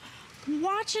windshield.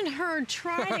 Watching her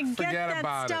try to get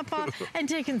that stuff off and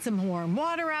taking some warm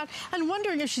water out and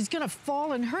wondering if she's gonna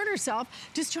fall and hurt herself,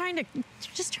 just trying to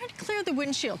clear the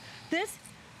windshield. This,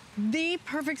 the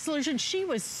perfect solution. She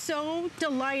was so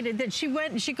delighted that she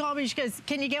went and she called me. She goes,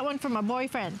 "Can you get one for my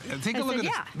boyfriend?" Take a look at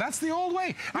this. That's the old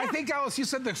way. Yeah. I think, Alice, you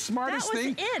said the smartest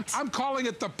thing. I'm calling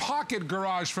it the pocket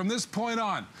garage from this point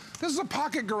on. This is a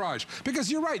pocket garage,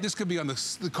 because you're right. This could be on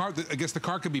the car. I guess the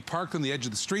car could be parked on the edge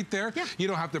of the street there. Yeah. You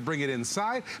don't have to bring it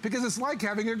inside, because it's like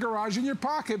having a garage in your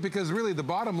pocket, because really the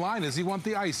bottom line is you want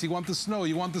the ice, you want the snow,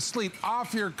 you want the sleet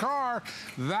off your car.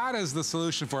 That is the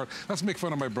solution for it. Let's make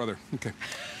fun of my brother. Okay.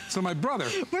 So my brother.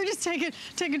 We're just taking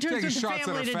turns with the shots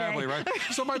at our family, right?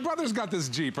 So my brother's got this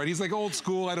Jeep, right? He's like old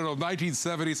school, I don't know,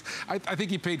 1970s. I think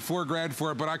he paid $4 grand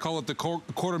for it, but I call it the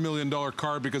 $250,000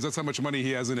 car, because that's how much money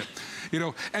he has in it. You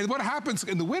know, and what happens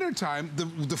in the wintertime,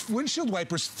 the windshield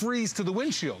wipers freeze to the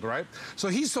windshield, right? So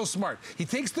he's so smart. He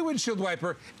takes the windshield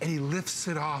wiper and he lifts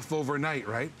it off overnight,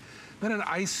 right? Then an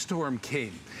ice storm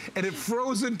came, and it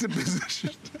froze into position.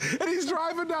 And he's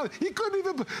driving down. He couldn't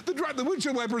even, the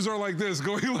windshield wipers are like this,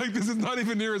 going like this. It's not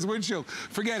even near his windshield.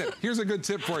 Forget it. Here's a good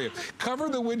tip for you. Cover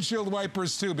the windshield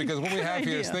wipers too, because what we have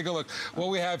here is, take a look. What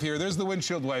we have here, there's the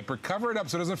windshield wiper. Cover it up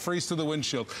so it doesn't freeze to the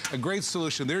windshield. A great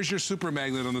solution. There's your super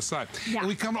magnet on the side. Yeah. And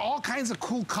we come in all kinds of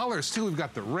cool colors too. We've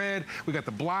got the red, we got the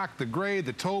black, the gray,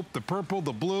 the taupe, the purple,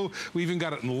 the blue. We even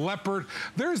got it in leopard.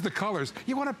 There's the colors.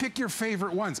 You want to pick your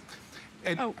favorite ones.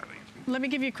 And let me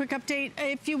give you a quick update.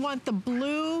 If you want the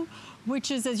blue, which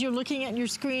is, as you're looking at your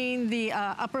screen, the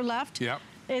upper left,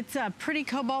 it's a pretty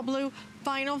cobalt blue.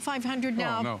 Final 500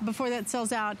 now, before that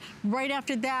sells out. Right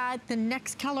after that, the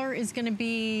next color is going to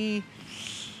be,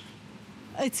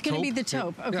 it's going to be the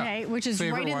taupe, okay, which is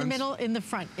right in the middle, in the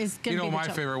front. Is going to be the taupe. You know what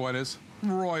my favorite one is?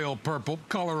 Royal purple,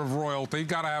 color of royalty. You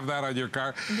gotta have that on your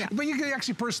car. Yeah. But you can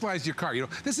actually personalize your car. You know,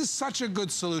 this is such a good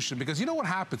solution, because you know what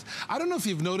happens? I don't know if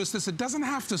you've noticed this, it doesn't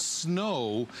have to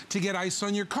snow to get ice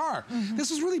on your car. This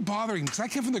is really bothering me, because I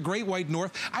came from the great white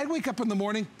north. I'd wake up in the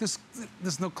morning, there's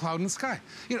no cloud in the sky.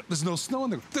 You know, there's no snow in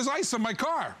there. There's ice on my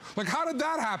car. Like, how did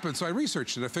that happen? So I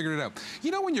researched it, I figured it out. You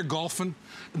know when you're golfing,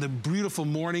 in the beautiful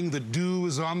morning, the dew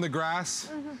is on the grass?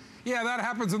 Yeah, that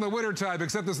happens in the wintertime,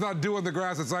 except it's not doing the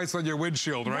grass, it's ice on your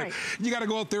windshield, right? You gotta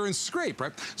go out there and scrape,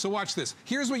 right? So watch this.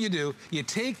 Here's what you do. You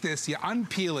take this, you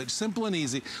unpeel it, simple and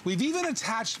easy. We've even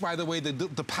attached, by the way,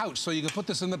 the pouch, so you can put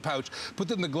this in the pouch,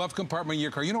 put it in the glove compartment of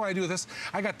your car. You know what I do with this?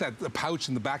 I got the pouch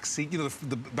in the back seat, you know,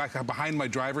 the back behind my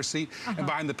driver's seat and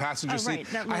behind the passenger seat.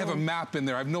 I have a map in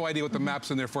there. I have no idea what the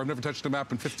map's in there for. I've never touched a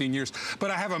map in 15 years,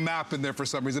 but I have a map in there for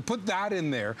some reason. Put that in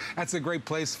there. That's a great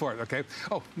place for it, okay?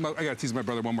 Oh, I gotta tease my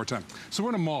brother one more time. So we're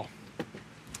in a mall.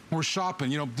 We're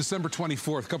shopping, you know, December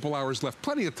 24th, couple hours left,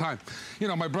 plenty of time. You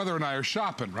know, my brother and I are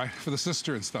shopping, right, for the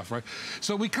sister and stuff, right?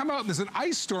 So we come out and there's an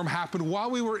ice storm happened while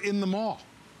we were in the mall.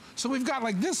 So we've got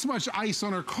like this much ice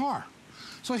on our car.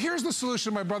 So here's the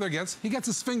solution my brother gets. He gets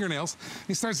his fingernails,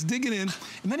 he starts digging in,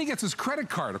 and then he gets his credit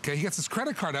card, okay? He gets his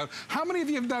credit card out. How many of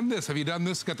you have done this? Have you done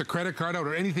this, got the credit card out,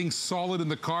 or anything solid in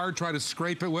the car, try to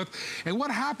scrape it with? And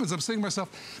what happens, I'm saying to myself,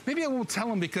 maybe I won't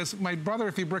tell him because my brother,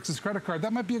 if he breaks his credit card,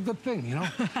 that might be a good thing, you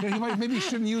know? Maybe he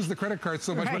shouldn't use the credit card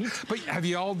so much. But have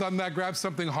you all done that? Grab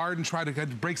something hard and try to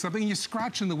break something, and you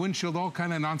scratch in the windshield, all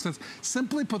kind of nonsense.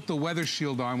 Simply put the weather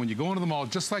shield on when you go into the mall,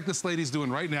 just like this lady's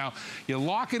doing right now. You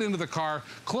lock it into the car,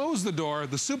 close the door,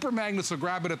 the super magnets will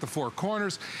grab it at the four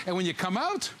corners, and when you come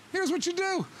out, here's what you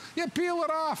do. You peel it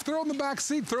off, throw it in the back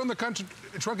seat, throw it in the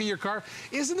trunk of your car.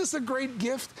 Isn't this a great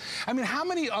gift? I mean, how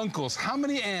many uncles, how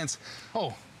many aunts?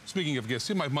 Oh, speaking of gifts,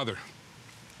 see my mother.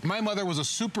 My mother was a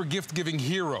super gift-giving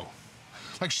hero.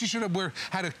 Like she should have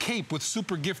had a cape with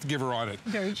super gift giver on it.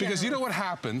 Very generous. Because you know what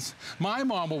happens? My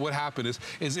mom, what would happen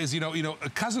is you know, a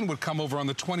cousin would come over on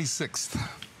the 26th.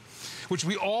 Which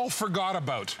we all forgot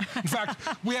about. In fact,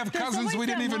 we have cousins we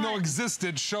didn't even know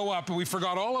existed show up, and we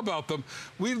forgot all about them.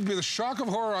 We'd be the shock of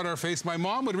horror on our face. My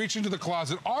mom would reach into the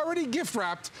closet, already gift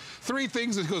wrapped, 3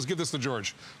 things, and goes, give this to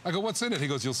George. I go, what's in it? He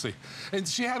goes, you'll see. And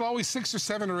she had always 6 or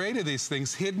 7 or 8 of these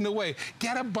things hidden away.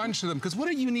 Get a bunch of them, because what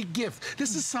a unique gift.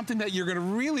 This is something that you're gonna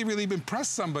really, really impress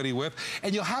somebody with,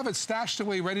 and you'll have it stashed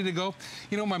away, ready to go.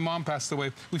 You know, my mom passed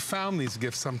away. We found these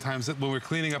gifts sometimes when we were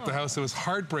cleaning up the house. It was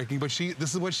heartbreaking, but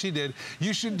this is what she did.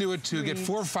 You should do it too. Get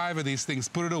 4 or 5 of these things,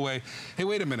 put it away. Hey,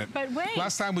 wait a minute. But wait.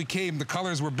 Last time we came, the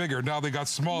colors were bigger. Now they got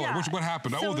smaller. Yeah. What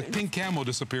happened? So, the pink camo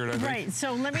disappeared, I think. Right,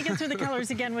 so let me get through the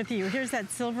colors again with you. Here's that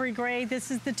silvery gray.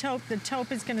 This is the taupe. The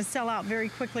taupe is gonna sell out very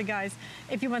quickly, guys.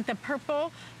 If you want the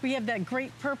purple, we have that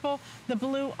great purple. The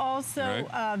blue also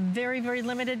very, very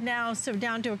limited now, so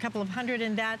down to a couple of hundred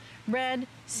in that. Red,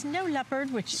 snow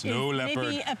leopard, which is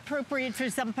maybe appropriate for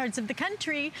some parts of the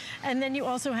country. And then you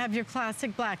also have your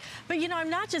classic black. But you know, I'm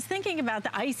not just thinking about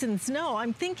the ice and snow.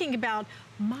 I'm thinking about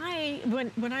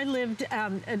when I lived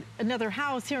at another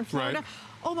house here in Florida.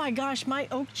 Oh my gosh, my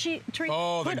oak tree.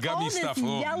 Oh, the put gummy all stuff. This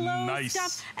yellow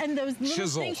stuff and those little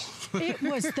chisel things. It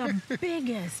was the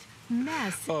biggest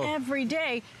mess every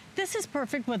day. This is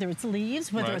perfect, whether it's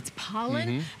leaves, whether it's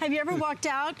pollen. Have you ever walked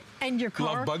out and your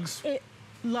car... Love bugs?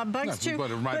 Love bugs too. But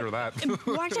a reminder of that.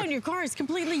 Walked out and your car is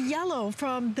completely yellow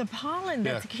from the pollen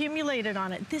that's accumulated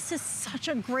on it. This is such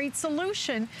a great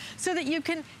solution so that you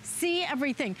can see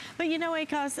everything. But you know,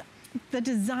 Akos, the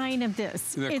design of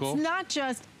this, Isn't that cool? It's not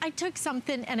just, I took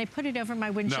something and I put it over my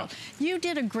windshield. No. You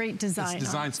did a great design. It's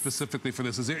designed specifically for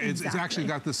this. It's actually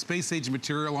got the space age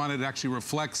material on it. It actually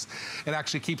reflects. It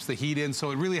actually keeps the heat in,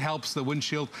 so it really helps the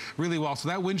windshield really well. So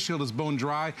that windshield is bone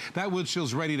dry. That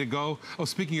windshield's ready to go. Oh,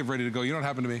 speaking of ready to go, you know what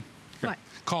happened to me? What?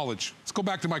 College. Let's go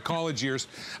back to my college years.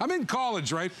 I'm in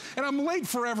college, right? And I'm late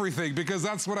for everything because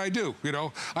that's what I do, you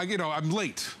know? I'm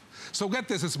late. So get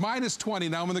this, it's -20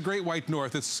 now. I'm in the Great White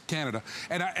North. It's Canada,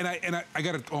 and I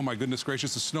got it. Oh my goodness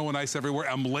gracious, the snow and ice everywhere.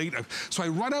 I'm late, so I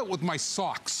run out with my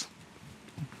socks,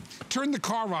 turn the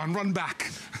car on, run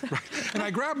back, right? And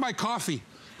I grab my coffee,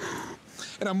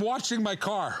 and I'm watching my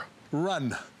car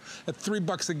run at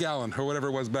 $3 a gallon or whatever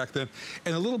it was back then,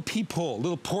 and a little peephole,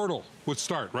 little portal would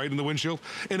start right in the windshield,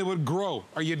 and it would grow.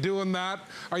 Are you doing that?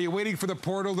 Are you waiting for the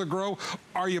portal to grow?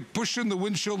 Are you pushing the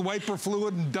windshield wiper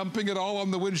fluid and dumping it all on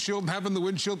the windshield and having the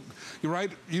windshield,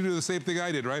 right? You do the same thing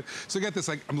I did, right? So get this,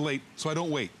 I'm late, so I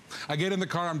don't wait. I get in the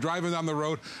car, I'm driving down the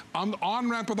road, I'm on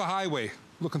ramp of the highway,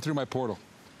 looking through my portal,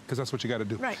 because that's what you got to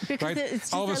do. Right, because it's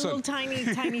just a little tiny,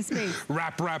 tiny space.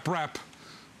 Rap.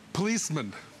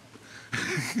 Policeman.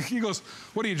 He goes,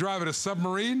 what are you driving, a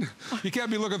submarine? You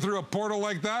can't be looking through a portal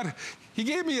like that. He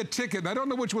gave me a ticket, and I don't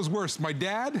know which was worse. My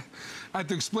dad, I had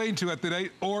to explain to at the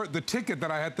night, or the ticket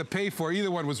that I had to pay for. Either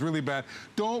one was really bad.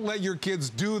 Don't let your kids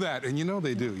do that. And you know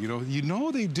they do, you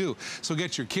know they do. So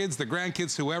get your kids, the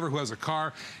grandkids, whoever who has a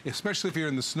car, especially if you're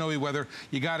in the snowy weather,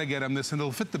 you gotta get them this. And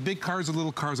it'll fit the big cars and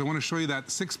little cars. I wanna show you that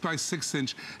 6x6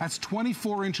 inch. That's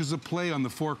 24 inches of play on the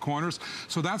 4 corners.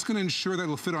 So that's gonna ensure that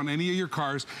it'll fit on any of your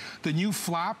cars. The new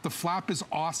flap, the flap is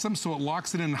awesome, so it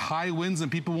locks it in high winds and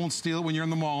people won't steal it when you're in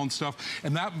the mall and stuff.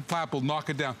 And that flap will knock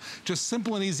it down. Just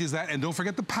simple and easy as that. And don't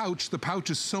forget the pouch. The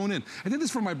pouch is sewn in. I did this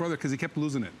for my brother because he kept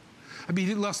losing it. I mean,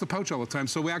 he lost the pouch all the time,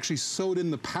 so we actually sewed in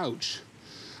the pouch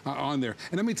on there.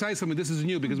 And let me tell you something, this is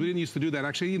new because we didn't used to do that.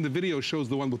 Actually, even the video shows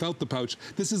the one without the pouch.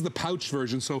 This is the pouch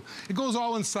version, so it goes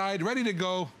all inside, ready to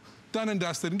go. Done and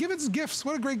dusted. And give it as gifts.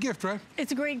 What a great gift, right?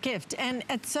 It's a great gift. And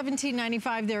at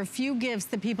 $17.95, there are a few gifts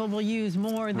that people will use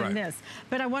more than this.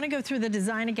 But I want to go through the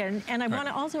design again. And I want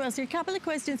to also ask you a couple of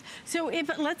questions. So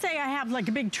if, let's say I have like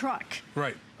a big truck.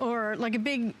 Right. Or like a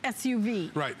big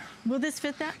SUV. Right. Will this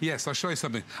fit that? Yes, I'll show you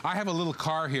something. I have a little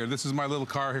car here. This is my little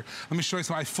car here. Let me show you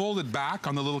something. I fold it back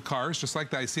on the little cars, just like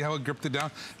that. You see how it gripped it down?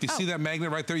 If you see that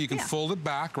magnet right there, you can fold it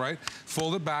back, right?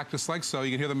 Fold it back just like so.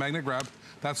 You can hear the magnet grab.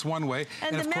 That's one way.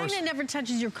 And the magnet never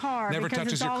touches your car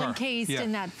because it's all encased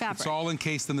in that fabric. It's all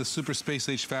encased in the super space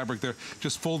age fabric there.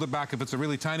 Just fold it back. If it's a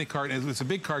really tiny car, and if it's a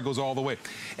big car, it goes all the way.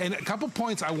 And a couple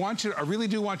points I really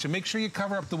do want you, make sure you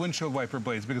cover up the windshield wiper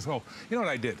blades because, you know what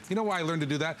I did? You know why I learned to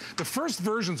do that? The first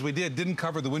versions we did didn't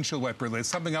cover the windshield wiper blades.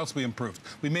 Something else we improved.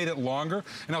 We made it longer,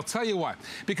 and I'll tell you why.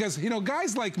 Because,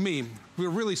 guys like me, we're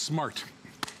really smart,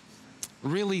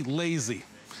 really lazy.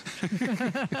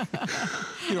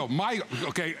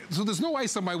 Okay, so there's no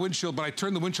ice on my windshield, but I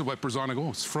turn the windshield wipers on and go, oh,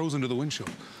 it's frozen to the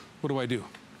windshield. What do?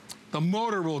 The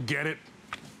motor will get it.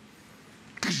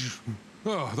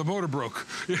 Oh, the motor broke.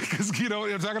 Because you know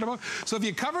what I'm talking about? So if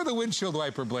you cover the windshield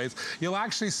wiper blades, you'll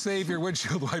actually save your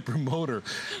windshield wiper motor.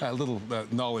 A little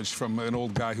knowledge from an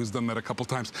old guy who's done that a couple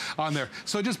times on there.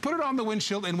 So just put it on the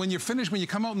windshield, and when you're finished, when you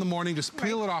come out in the morning, just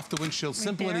peel it off the windshield.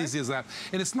 Simple and easy as that.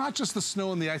 And it's not just the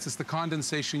snow and the ice, it's the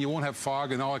condensation. You won't have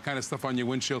fog and all that kind of stuff on your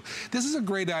windshield. This is a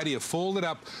great idea. Fold it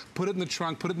up, put it in the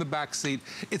trunk, put it in the back seat.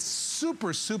 It's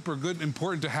super, super good and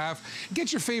important to have.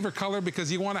 Get your favorite color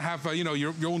because you want to have,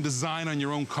 your own design on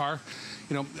your own car.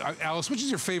 Alice, which is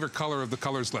your favorite color of the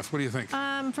colors left? What do you think?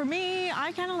 For me,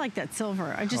 I kind of like that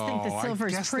silver. I just think the silver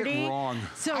is pretty. I guessed it wrong.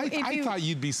 So I thought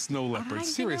you'd be snow leopard.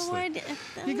 Seriously.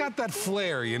 You got that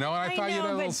flair, and I thought you'd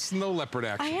have a little snow leopard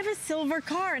action. I have a silver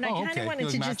car, and I kind of wanted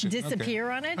to just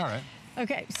disappear on it. All right.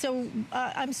 Okay, so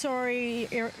I'm sorry.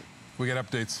 We get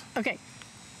updates. Okay.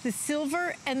 The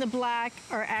silver and the black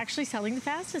are actually selling the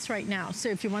fastest right now. So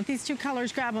if you want these two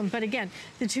colors, grab them. But again,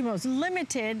 the two most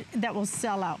limited that will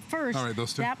sell out first. All right,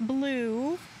 those two. That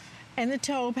blue and the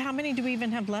taupe. How many do we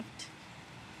even have left?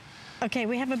 Okay,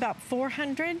 we have about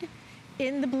 400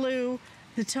 in the blue.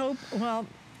 The taupe, well,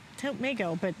 taupe may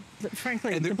go, but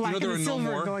frankly, the black and the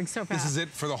silver are going so fast. This is it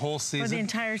for the whole season? For the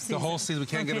entire season. The whole season. We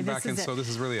can't get them back in, so this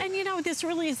is really it. And this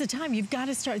really is the time. You've got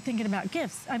to start thinking about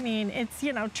gifts. I mean, it's,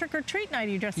 trick or treat night.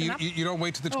 Are you dressing up? You don't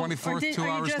wait to the 24th, 2 hours left in the day?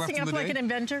 Are you dressing up like an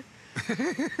inventor?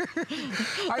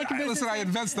 Listen, I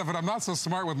invent stuff, and I'm not so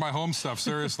smart with my home stuff,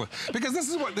 seriously. Because this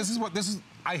is,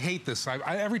 I hate this.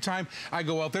 Every time I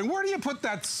go out there, and where do you put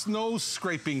that snow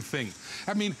scraping thing?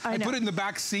 I mean, I put it in the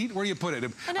back seat. Where do you put it?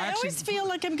 And I always feel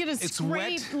like I'm going to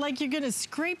scrape, like you're going to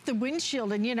scrape the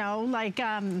windshield, and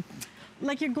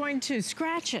like you're going to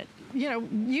scratch it.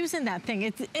 Using that thing.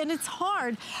 It's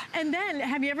hard. And then,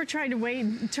 have you ever tried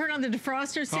to turn on the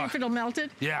defroster, see if it'll melt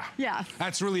it? Yeah. Yeah.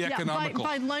 That's really economical.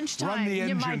 By lunchtime, Run the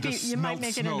engine you might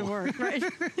make it into work, right?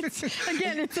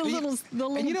 Again, it's the little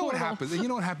And you know what happens? And you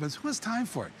know what happens? Who has time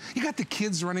for it? You got the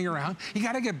kids running around. You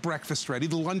got to get breakfast ready.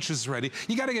 The lunch is ready.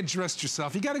 You got to get dressed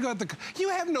yourself. You got to go out you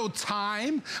have no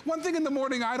time. One thing in the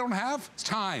morning I don't have is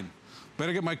time.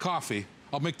 Better get my coffee.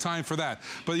 I'll make time for that.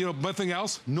 But nothing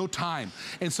else, no time.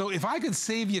 And so if I could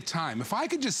save you time, if I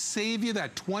could just save you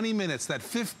that 20 minutes, that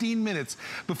 15 minutes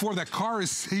before that car is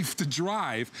safe to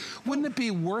drive, wouldn't it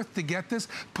be worth to get this?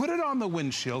 Put it on the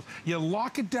windshield, you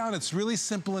lock it down, it's really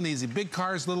simple and easy. Big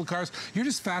cars, little cars, you're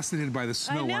just fascinated by the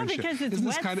snow, aren't you? Because it's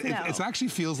wet snow. It actually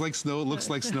feels like snow, it looks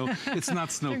like snow. It's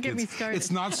not snow, kids. Get me started.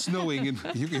 It's not snowing. And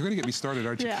you're gonna get me started,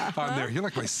 aren't you? Yeah. On there, you're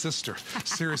like my sister.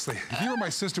 Seriously, if you were my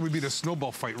sister, we'd be in a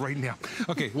snowball fight right now.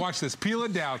 Okay, watch this. Peel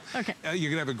it down. Okay. You're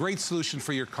gonna have a great solution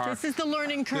for your car. This is the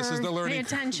learning curve. This is the learning curve.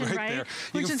 Pay attention, right? Right? There.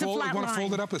 Which is a flat line. You want to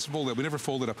fold it up? Let's fold it up. We never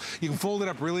fold it up. You can fold it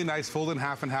up really nice. Fold it in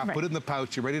half and half. Right. Put it in the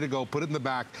pouch. You're ready to go. Put it in the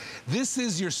back. This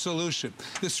is your solution.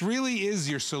 This really is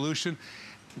your solution.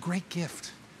 Great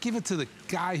gift. give it to the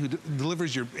guy who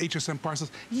delivers your HSN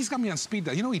parcels. He's got me on speed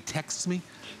dial. You know he texts me?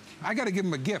 I got to give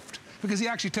him a gift. Because he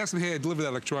actually texted me, hey, I delivered that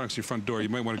electronics to your front door. You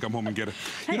might want to come home and get it.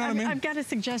 You know what I mean? I've got a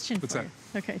suggestion What's for that?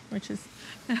 you. Okay, which is,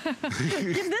 give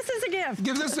this as a gift.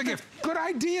 Give this a gift. Good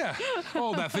idea.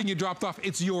 Oh, that thing you dropped off,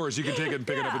 it's yours. You can take it and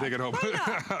pick it up and take it home. Why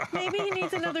not? Maybe he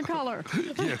needs another color.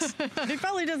 Yes. He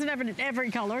probably doesn't have it in every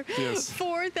color. Yes.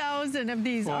 4,000 of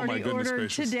these already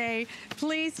ordered today.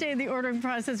 Please stay in the ordering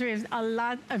process. We have a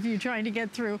lot of you trying to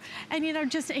get through. And, you know,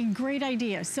 just a great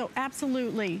idea. So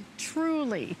absolutely,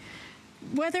 truly,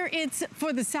 whether it's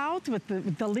for the south with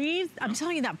the leaves, I'm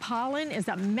telling you that pollen is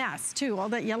a mess too, all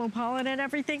that yellow pollen and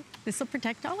everything. This will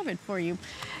protect all of it for you.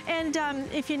 And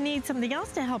if you need something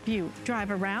else to help you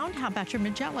drive around, how about your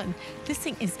Magellan? This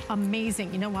thing is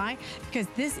amazing. You know why? Because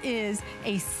this is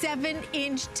a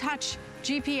 7-inch touch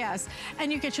GPS,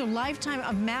 and you get your lifetime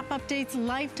of map updates,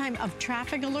 lifetime of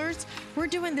traffic alerts. We're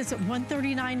doing this at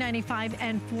 $139.95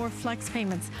 and 4 flex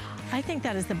payments. I think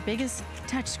that is the biggest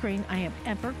touchscreen I have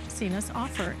ever seen us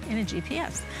offer in a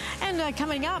GPS. And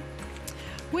coming up,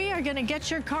 we are gonna get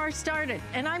your car started.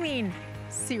 And I mean,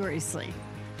 seriously,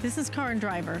 this is Car and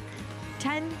Driver.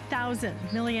 10,000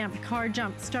 milliamp car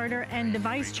jump starter and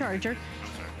device charger.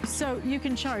 So you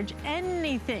can charge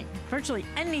anything, virtually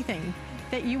anything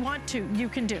that you want to, you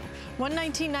can do.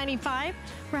 $119.95.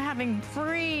 We're having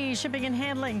free shipping and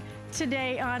handling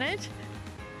today on it.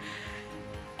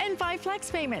 And 5 flex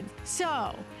payments.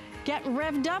 So get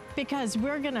revved up because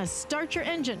we're gonna start your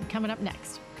engine coming up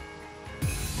next.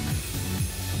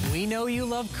 We know you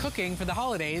love cooking for the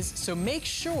holidays, so make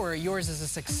sure yours is a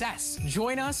success.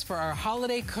 Join us for our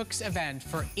Holiday Cooks event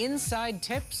for inside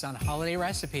tips on holiday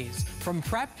recipes. From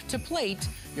prep to plate,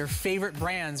 your favorite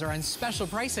brands are on special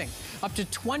pricing. Up to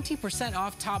 20%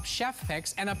 off top chef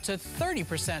picks and up to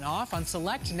 30% off on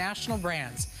select national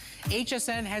brands.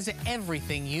 HSN has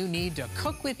everything you need to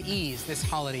cook with ease this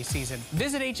holiday season.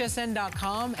 Visit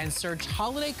hsn.com and search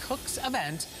Holiday Cooks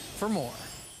event for more.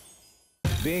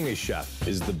 Being a chef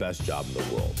is the best job in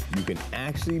the world. You can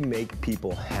actually make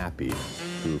people happy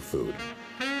through food.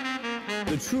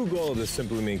 The true goal of the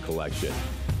Simply Me collection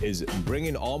is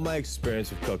bringing all my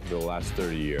experience of cooking for the last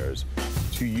 30 years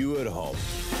to you at home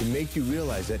to make you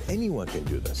realize that anyone can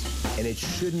do this. And it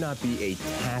should not be a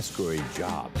task or a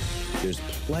job. There's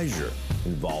pleasure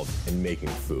involved in making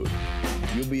food.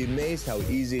 You'll be amazed how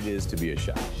easy it is to be a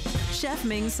chef. Chef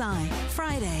Ming Tsai,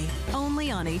 Friday,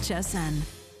 only on HSN.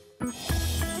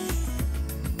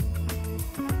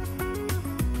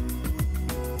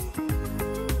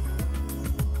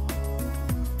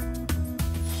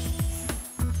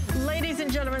 Ladies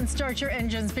and gentlemen, start your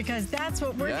engines because that's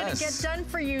what we're going to get done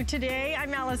for you today.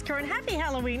 I'm Alice Curran. Happy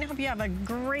Halloween. Hope you have a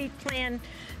great plan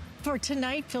for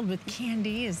tonight, filled with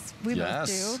candy, as we both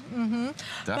do.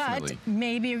 Definitely. But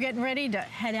maybe you're getting ready to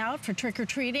head out for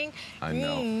trick-or-treating. I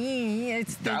know.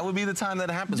 That would be the time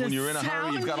that happens when you're in a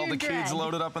hurry. You've got all the kids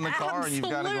loaded up in the car and you've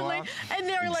got to go out. And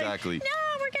they're like, no,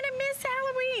 we're going to miss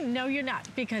Halloween. No, you're not,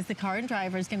 because the Car and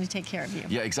Driver is going to take care of you.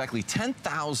 Yeah, exactly.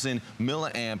 10,000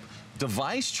 milliamp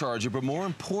device charger, but more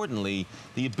importantly,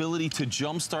 the ability to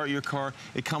jumpstart your car.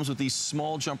 It comes with these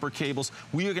small jumper cables.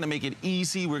 We are going to make it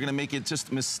easy. We're going to make it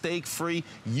just mistake-free.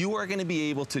 You are going to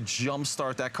be able to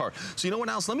jumpstart that car. So you know what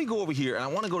else? Let me go over here, and I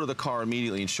want to go to the car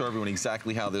immediately and show everyone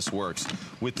exactly how this works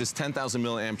with this 10,000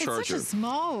 milliamp charger. It's such a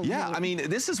small. Yeah, I mean,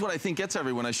 this is what I think gets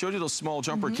everyone. I showed you those small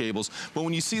jumper cables, but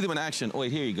when you see them in action, oh,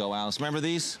 wait, here you go, Alice. Remember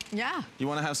these? Yeah. You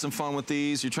want to have some fun with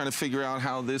these? You're trying to figure out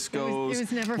how this goes. It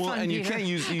was never fun, and you Peter. can't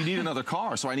use, you need another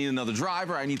car. So I need another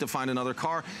driver. I need to find another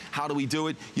car. How do we do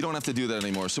it? You don't have to do that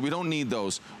anymore. So we don't need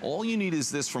those. All you need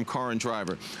is this from Car and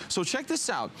Driver. So check this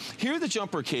out. Here are the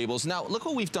jumper cables. Now, look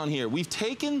what we've done here. We've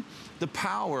taken the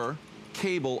power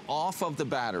cable off of the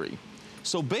battery.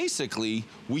 So basically,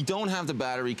 we don't have the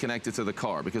battery connected to the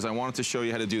car because I wanted to show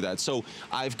you how to do that. So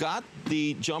I've got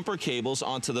the jumper cables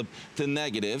onto the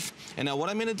negative. And now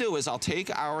what I'm going to do is I'll take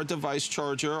our device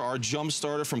charger, our jump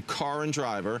starter from Car and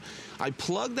Driver. I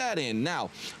plug that in.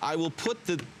 Now, I will put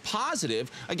the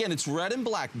positive. Again, it's red and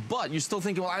black, but you're still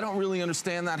thinking, well, I don't really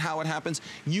understand that, how it happens.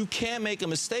 You can make a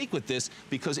mistake with this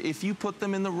because if you put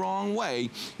them in the wrong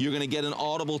way, you're going to get an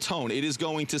audible tone. It is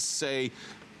going to say,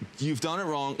 you've done it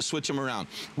wrong, switch them around.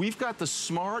 We've got the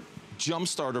smart jump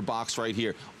starter box right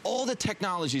here. All the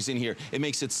technology's in here. It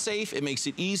makes it safe, it makes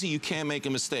it easy, you can't make a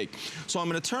mistake. So I'm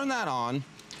gonna turn that on.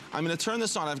 I'm gonna turn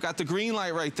this on. I've got the green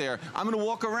light right there. I'm gonna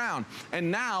walk around,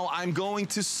 and now I'm going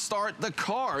to start the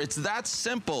car. It's that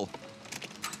simple.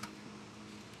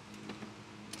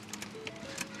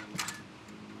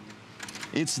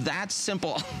 It's that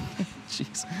simple.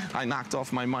 Jeez, I knocked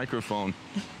off my microphone.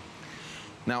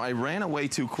 Now, I ran away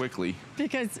too quickly.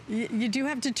 Because you do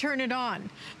have to turn it on.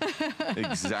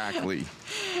 Exactly.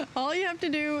 All you have to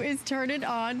do is turn it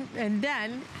on, and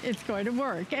then it's going to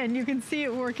work. And you can see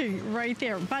it working right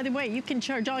there. By the way, you can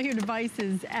charge all your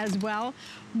devices as well,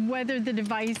 whether the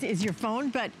device is your phone.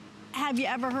 But have you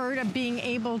ever heard of being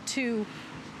able to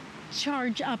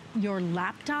charge up your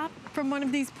laptop from one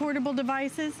of these portable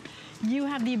devices? You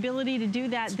have the ability to do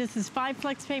that. This is 5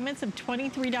 flex payments of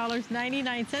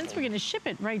 $23.99. We're going to ship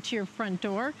it right to your front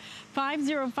door.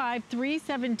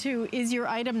 505372 is your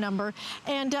item number.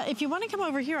 And if you want to come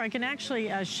over here, I can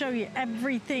actually show you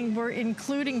everything we're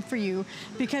including for you,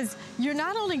 because you're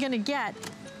not only going to get,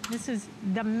 this is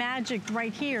the magic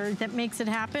right here that makes it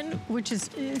happen, which is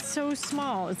so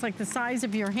small. It's like the size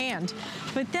of your hand.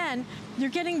 But then you're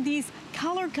getting these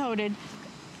color-coded.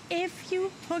 If you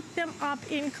hook them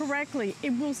up incorrectly,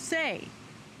 it will say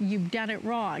you've done it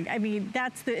wrong. I mean,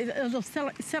 it'll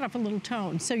set up a little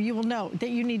tone, so you will know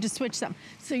that you need to switch them.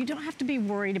 So you don't have to be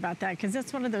worried about that, because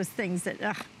that's one of those things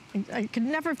that I could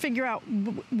never figure out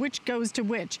which goes to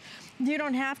which. You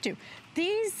don't have to.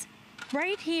 These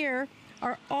right here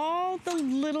are all the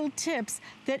little tips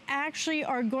that actually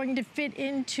are going to fit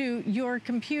into your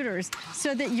computers,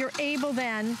 so that you're able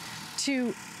then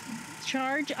to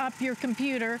charge up your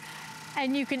computer,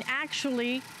 and you can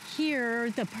actually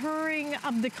hear the purring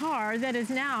of the car that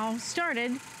is now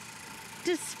started,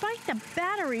 despite the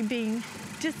battery being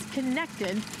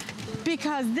disconnected,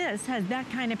 because this has that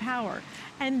kind of power.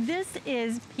 And this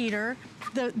is, Peter,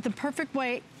 the perfect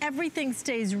way. Everything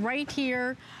stays right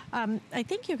here. I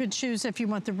think you could choose if you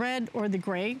want the red or the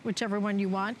gray, whichever one you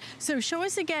want. So show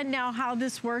us again now how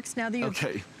this works now that you've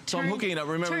Okay, so I'm hooking it up.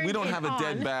 Remember, we don't have a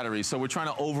dead battery, so we're trying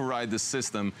to override the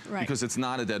system because it's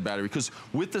not a dead battery. Because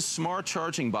with the smart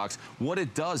charging box, what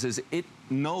it does is it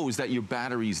knows that your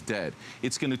battery's dead.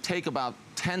 It's going to take about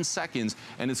 10 seconds,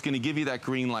 and it's going to give you that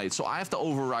green light. So I have to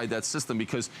override that system,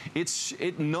 because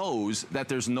it knows that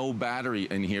there's no battery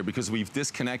in here, because we've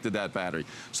disconnected that battery.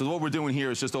 So what we're doing here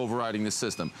is just overriding the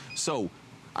system. So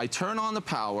I turn on the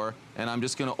power, and I'm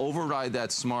just going to override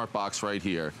that smart box right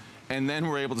here. And then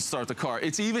we're able to start the car.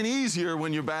 It's even easier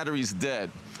when your battery's dead.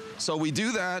 So we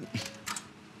do that,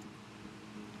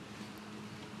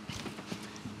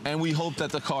 and we hope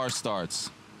that the car starts.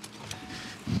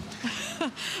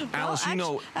 Alice, you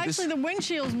know... Actually, the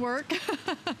windshields work.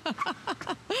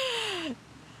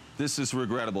 This is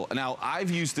regrettable. Now,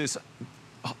 I've used this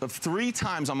 3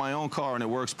 times on my own car, and it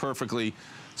works perfectly.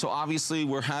 So obviously,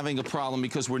 we're having a problem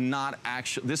because we're not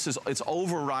actually, it's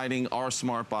overriding our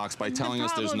smart box by telling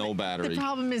us there's no battery. The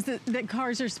problem is that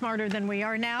cars are smarter than we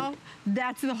are now.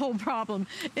 That's the whole problem,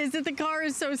 is that the car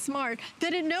is so smart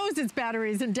that it knows its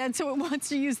battery isn't dead, so it wants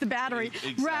to use the battery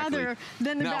rather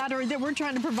than the battery that we're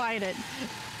trying to provide it.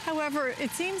 However,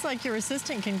 it seems like your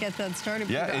assistant can get that started.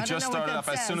 Yeah, it just started up.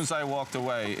 As soon as I walked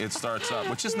away, it starts up,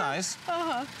 which is nice.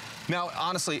 Now,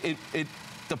 honestly,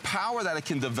 the power that it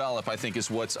can develop, I think, is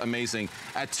what's amazing.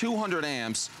 At 200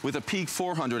 amps with a peak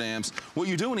 400 amps, what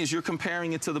you're doing is you're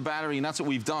comparing it to the battery, and that's what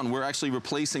we've done. We're actually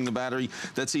replacing the battery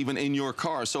that's even in your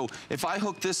car. So if I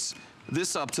hook this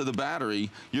up to the battery,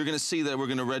 you're going to see that we're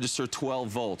going to register 12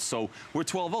 volts. So we're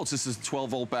 12 volts. This is a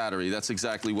 12-volt battery. That's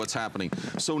exactly what's happening.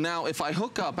 So now if I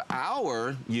hook up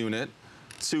our unit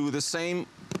to the same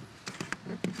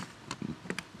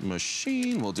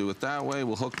machine, we'll do it that way.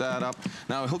 We'll hook that up.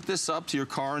 Now, I hook this up to your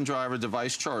car and driver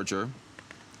device charger.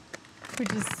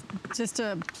 Which is just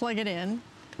to plug it in.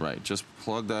 Right, just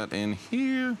plug that in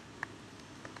here.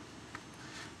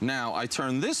 Now, I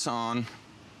turn this on,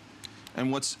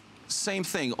 and same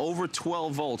thing, over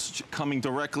 12 volts coming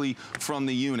directly from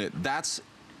the unit. That's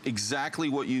exactly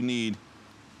what you need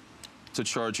to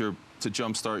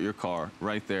jumpstart your car,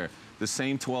 right there. The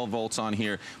same 12 volts on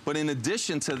here. But in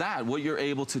addition to that, what you're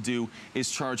able to do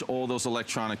is charge all those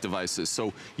electronic devices.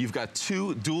 So you've got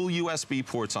 2 dual USB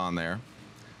ports on there,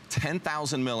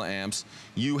 10,000 milliamps.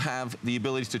 You have the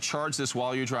ability to charge this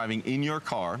while you're driving in your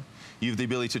car. You have the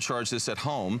ability to charge this at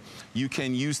home. You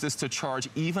can use this to charge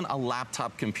even a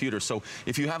laptop computer. So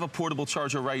if you have a portable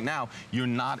charger right now, you're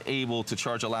not able to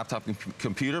charge a laptop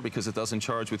computer because it doesn't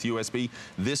charge with USB.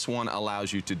 This one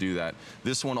allows you to do that.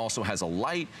 This one also has a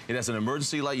light. It has an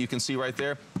emergency light you can see right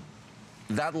there.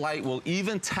 That light will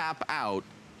even tap out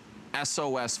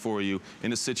SOS for you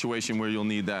in a situation where you'll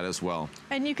need that as well.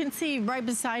 And you can see right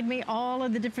beside me all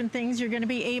of the different things you're going to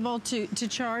be able to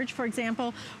charge. For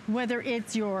example, whether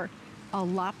it's a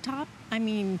laptop. I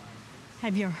mean,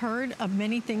 Have you heard of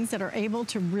many things that are able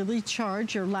to really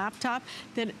charge your laptop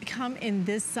that come in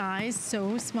this size,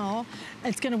 so small?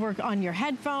 It's gonna work on your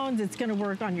headphones, it's gonna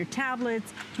work on your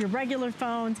tablets, your regular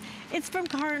phones. It's from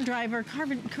Car and Driver. Car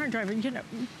and Driver, you know,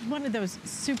 one of those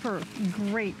super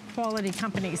great quality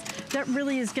companies that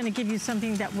really is gonna give you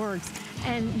something that works.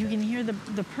 And you can hear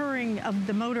the purring of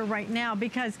the motor right now,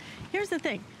 because here's the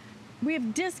thing. We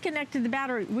have disconnected the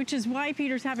battery, which is why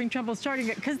Peter's having trouble starting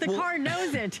it, because the car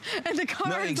knows it. And the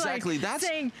car is like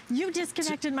saying, you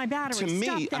disconnected my battery, To me,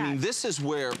 stop that. I mean, this is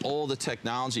where all the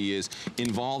technology is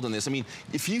involved in this. I mean,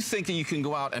 if you think that you can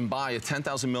go out and buy a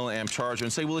 10,000 milliamp charger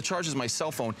and say, well, it charges my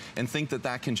cell phone, and think that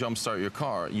that can jumpstart your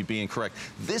car, you'd be incorrect.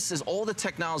 This is all the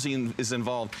technology is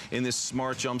involved in this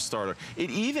smart jump starter. It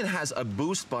even has a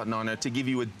boost button on it to give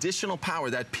you additional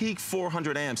power, that peak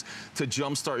 400 amps to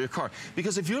jumpstart your car.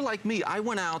 Because if you're like me, I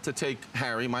went out to take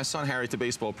Harry, my son Harry, to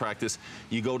baseball practice.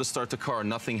 You go to start the car,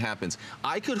 nothing happens.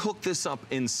 I could hook this up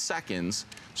in seconds,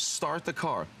 start the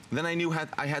car. Then I knew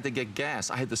I had to get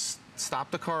gas. I had to stop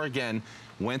the car again,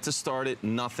 went to start it,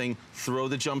 nothing, throw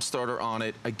the jump starter on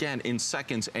it, again, in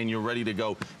seconds, and you're ready to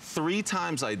go. 3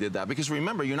 times I did that, because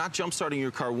remember, you're not jump starting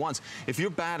your car once. If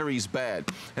your battery's bad,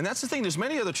 and that's the thing, there's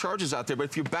many other chargers out there, but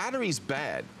if your battery's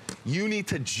bad, you need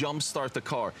to jump start the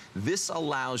car. This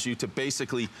allows you to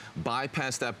basically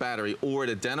bypass that battery, or it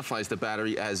identifies the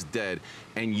battery as dead,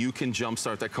 and you can jump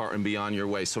start that car and be on your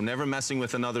way. So never messing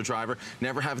with another driver,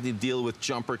 never having to deal with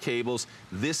jumper cables.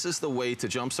 This is the way to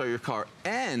jump start your car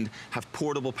and have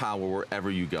portable power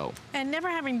wherever you go. And never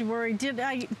having to worry, did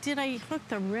I hook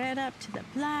the red up to the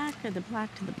black, or the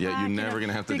black to the black? Yeah, you're never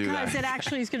gonna have to do that. Because it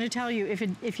actually is gonna tell you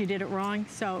if you did it wrong.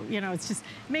 So, you know, it's just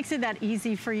makes it that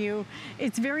easy for you.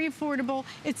 It's very affordable.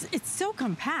 It's so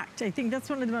compact. I think that's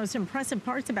one of the most impressive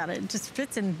parts about it. It just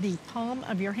fits in the palm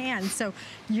of your hand. So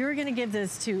you're gonna give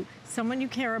this to someone you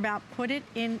care about, put it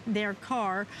in their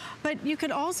car. But you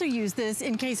could also use this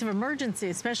in case of emergency,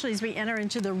 especially as we enter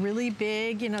into the really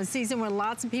big, you know, season where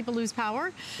lots of people lose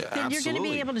power. Yeah, then you're gonna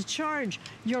be able to charge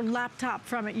your laptop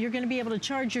from it. You're gonna be able to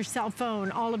charge your cell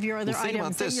phone, all of your other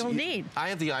items that you'll need. I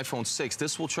have the iPhone 6.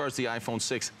 This will charge the iPhone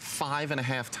 6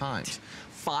 5.5 times.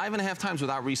 5.5 times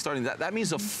without restarting. That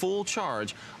means a full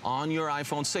charge on your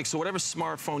iPhone 6. So whatever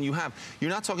smartphone you have,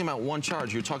 you're not talking about one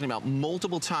charge. You're talking about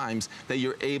multiple times that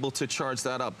you're able to charge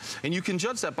that up. And you can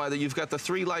judge that by that you've got the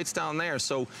 3 lights down there.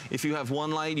 So if you have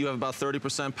one light, you have about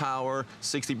 30% power,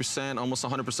 60%, almost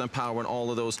 100% power, and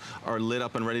all of those are lit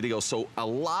up and ready to go. So a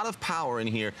lot of power in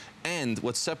here. And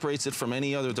what separates it from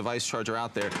any other device charger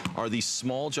out there are these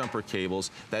small jumper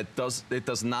cables that it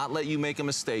does not let you make a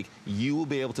mistake. You will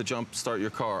be able to jump start your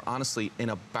car, honestly,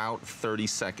 in about 30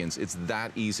 seconds. It's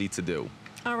that easy to do.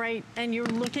 All right, and you're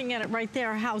looking at it right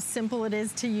there, how simple it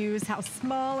is to use, how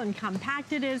small and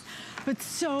compact it is, but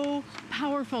so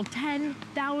powerful,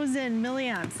 10,000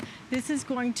 milliamps. This is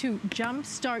going to jump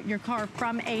start your car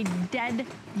from a dead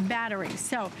battery.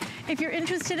 So if you're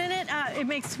interested in it, it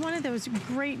makes one of those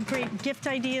great, great gift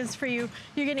ideas for you.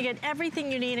 You're gonna get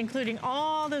everything you need, including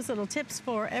all those little tips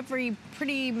for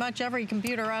pretty much every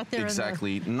computer out there.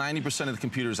 Exactly, 90% of the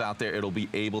computers out there, it'll be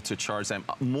able to charge them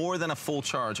more than a full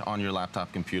charge on your laptop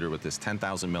computer with this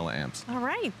 10,000 milliamps. All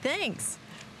right, thanks.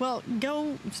 Well,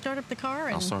 go start up the car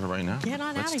and I'll start it right now. Get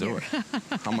on out of here.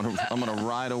 I'm gonna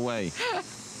ride away.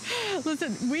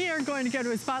 Listen, we are going to go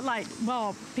to a spotlight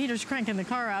while Peter's cranking the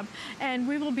car up, and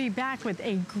we will be back with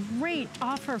a great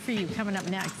offer for you coming up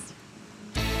next.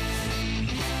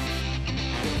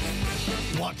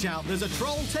 Watch out, there's a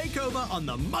troll takeover on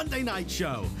the Monday Night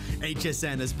Show.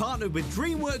 HSN has partnered with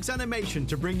DreamWorks Animation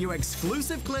to bring you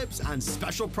exclusive clips and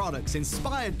special products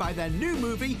inspired by their new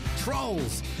movie,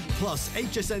 Trolls. Plus,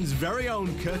 HSN's very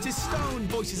own Curtis Stone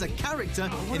voices a character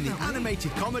in the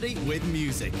animated comedy with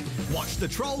music. Watch the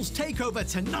Trolls takeover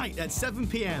tonight at 7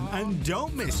 p.m. and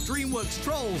don't miss DreamWorks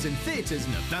Trolls in theaters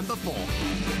November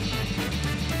 4th.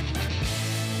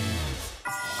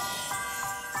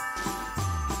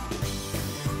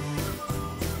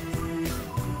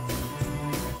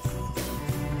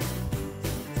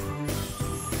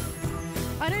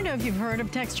 I don't know if you've heard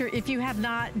of Texture. If you have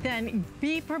not, then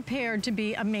be prepared to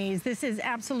be amazed. This is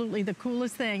absolutely the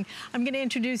coolest thing. I'm going to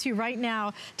introduce you right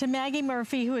now to Maggie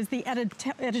Murphy, who is the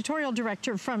editorial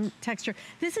director from Texture.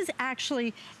 This is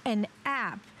actually an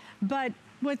app, but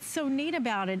What's so neat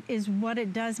about it is what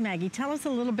it does, Maggie. Tell us a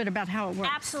little bit about how it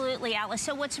works. Absolutely, Alice.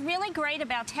 So what's really great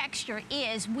about Texture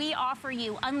is we offer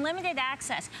you unlimited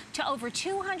access to over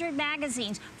 200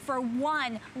 magazines for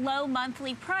one low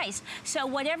monthly price. So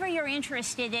whatever you're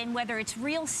interested in, whether it's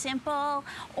real simple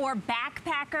or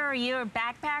backpacker, or you're a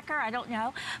backpacker, I don't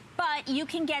know, but you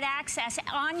can get access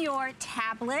on your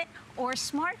tablet or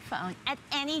smartphone at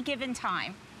any given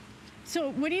time.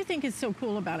 So what do you think is so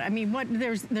cool about it? I mean,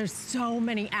 there's so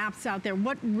many apps out there.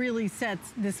 What really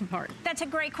sets this apart? That's a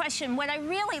great question. What I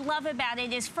really love about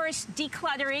it is first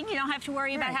decluttering. You don't have to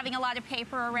worry about having a lot of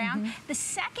paper around. The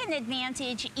second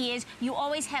advantage is you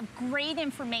always have great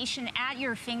information at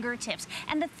your fingertips.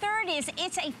 And the third is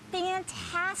it's a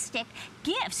fantastic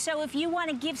gift. So if you want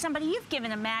to give somebody, you've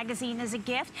given a magazine as a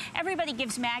gift. Everybody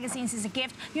gives magazines as a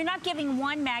gift. You're not giving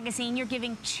one magazine, you're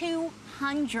giving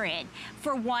 200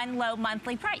 for one low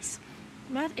monthly price.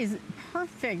 That is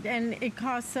perfect. And it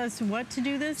costs us what to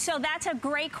do this? So that's a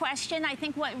great question. I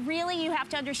think what really you have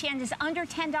to understand is under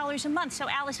 $10 a month. So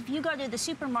Alice, if you go to the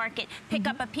supermarket, pick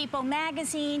up a People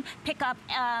magazine, pick up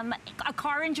a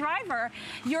Car and Driver,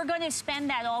 you're going to spend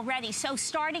that already. So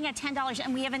starting at $10,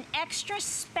 and we have an extra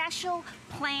special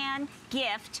plan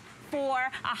gift for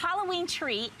a Halloween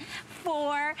treat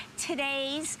for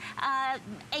today's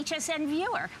HSN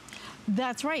viewer.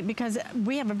 That's right, because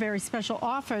we have a very special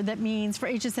offer that means for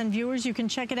HSN viewers, you can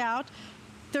check it out.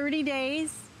 30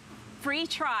 days. Free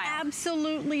trial.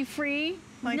 Absolutely free.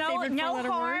 My favorite no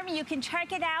harm. word. You can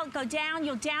check it out, go down,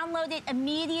 you'll download it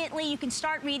immediately. You can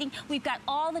start reading. We've got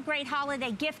all the great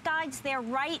holiday gift guides there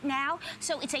right now.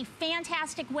 So it's a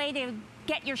fantastic way to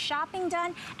get your shopping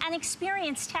done and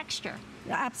experience Texture.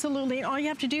 Absolutely. And all you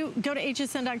have to do, go to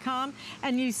hsn.com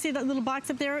and you see that little box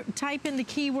up there, type in the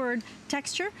keyword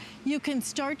Texture. You can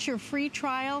start your free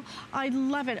trial. I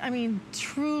love it. I mean,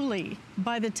 truly,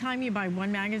 by the time you buy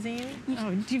one magazine,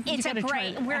 it's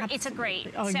a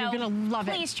great. Oh, so you're going to love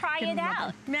it. Please try it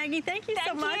out. Maggie, thank you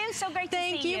so much. Thank you. So great to see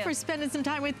you. Thank you for spending some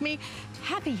time with me.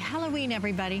 Happy Halloween,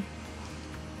 everybody.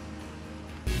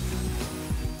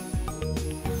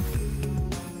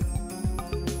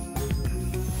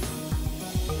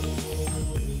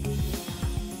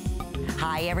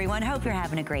 Hi everyone, hope you're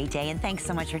having a great day and thanks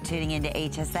so much for tuning into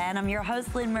HSN. I'm your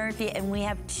host Lynn Murphy and we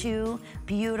have 2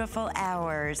 beautiful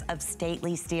hours of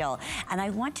stately steel. And I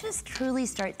want you to truly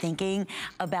start thinking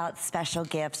about special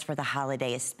gifts for the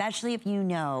holiday, especially if you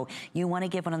know you want to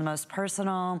give one of the most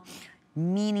personal,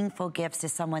 meaningful gifts to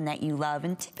someone that you love,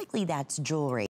 and typically that's jewelry.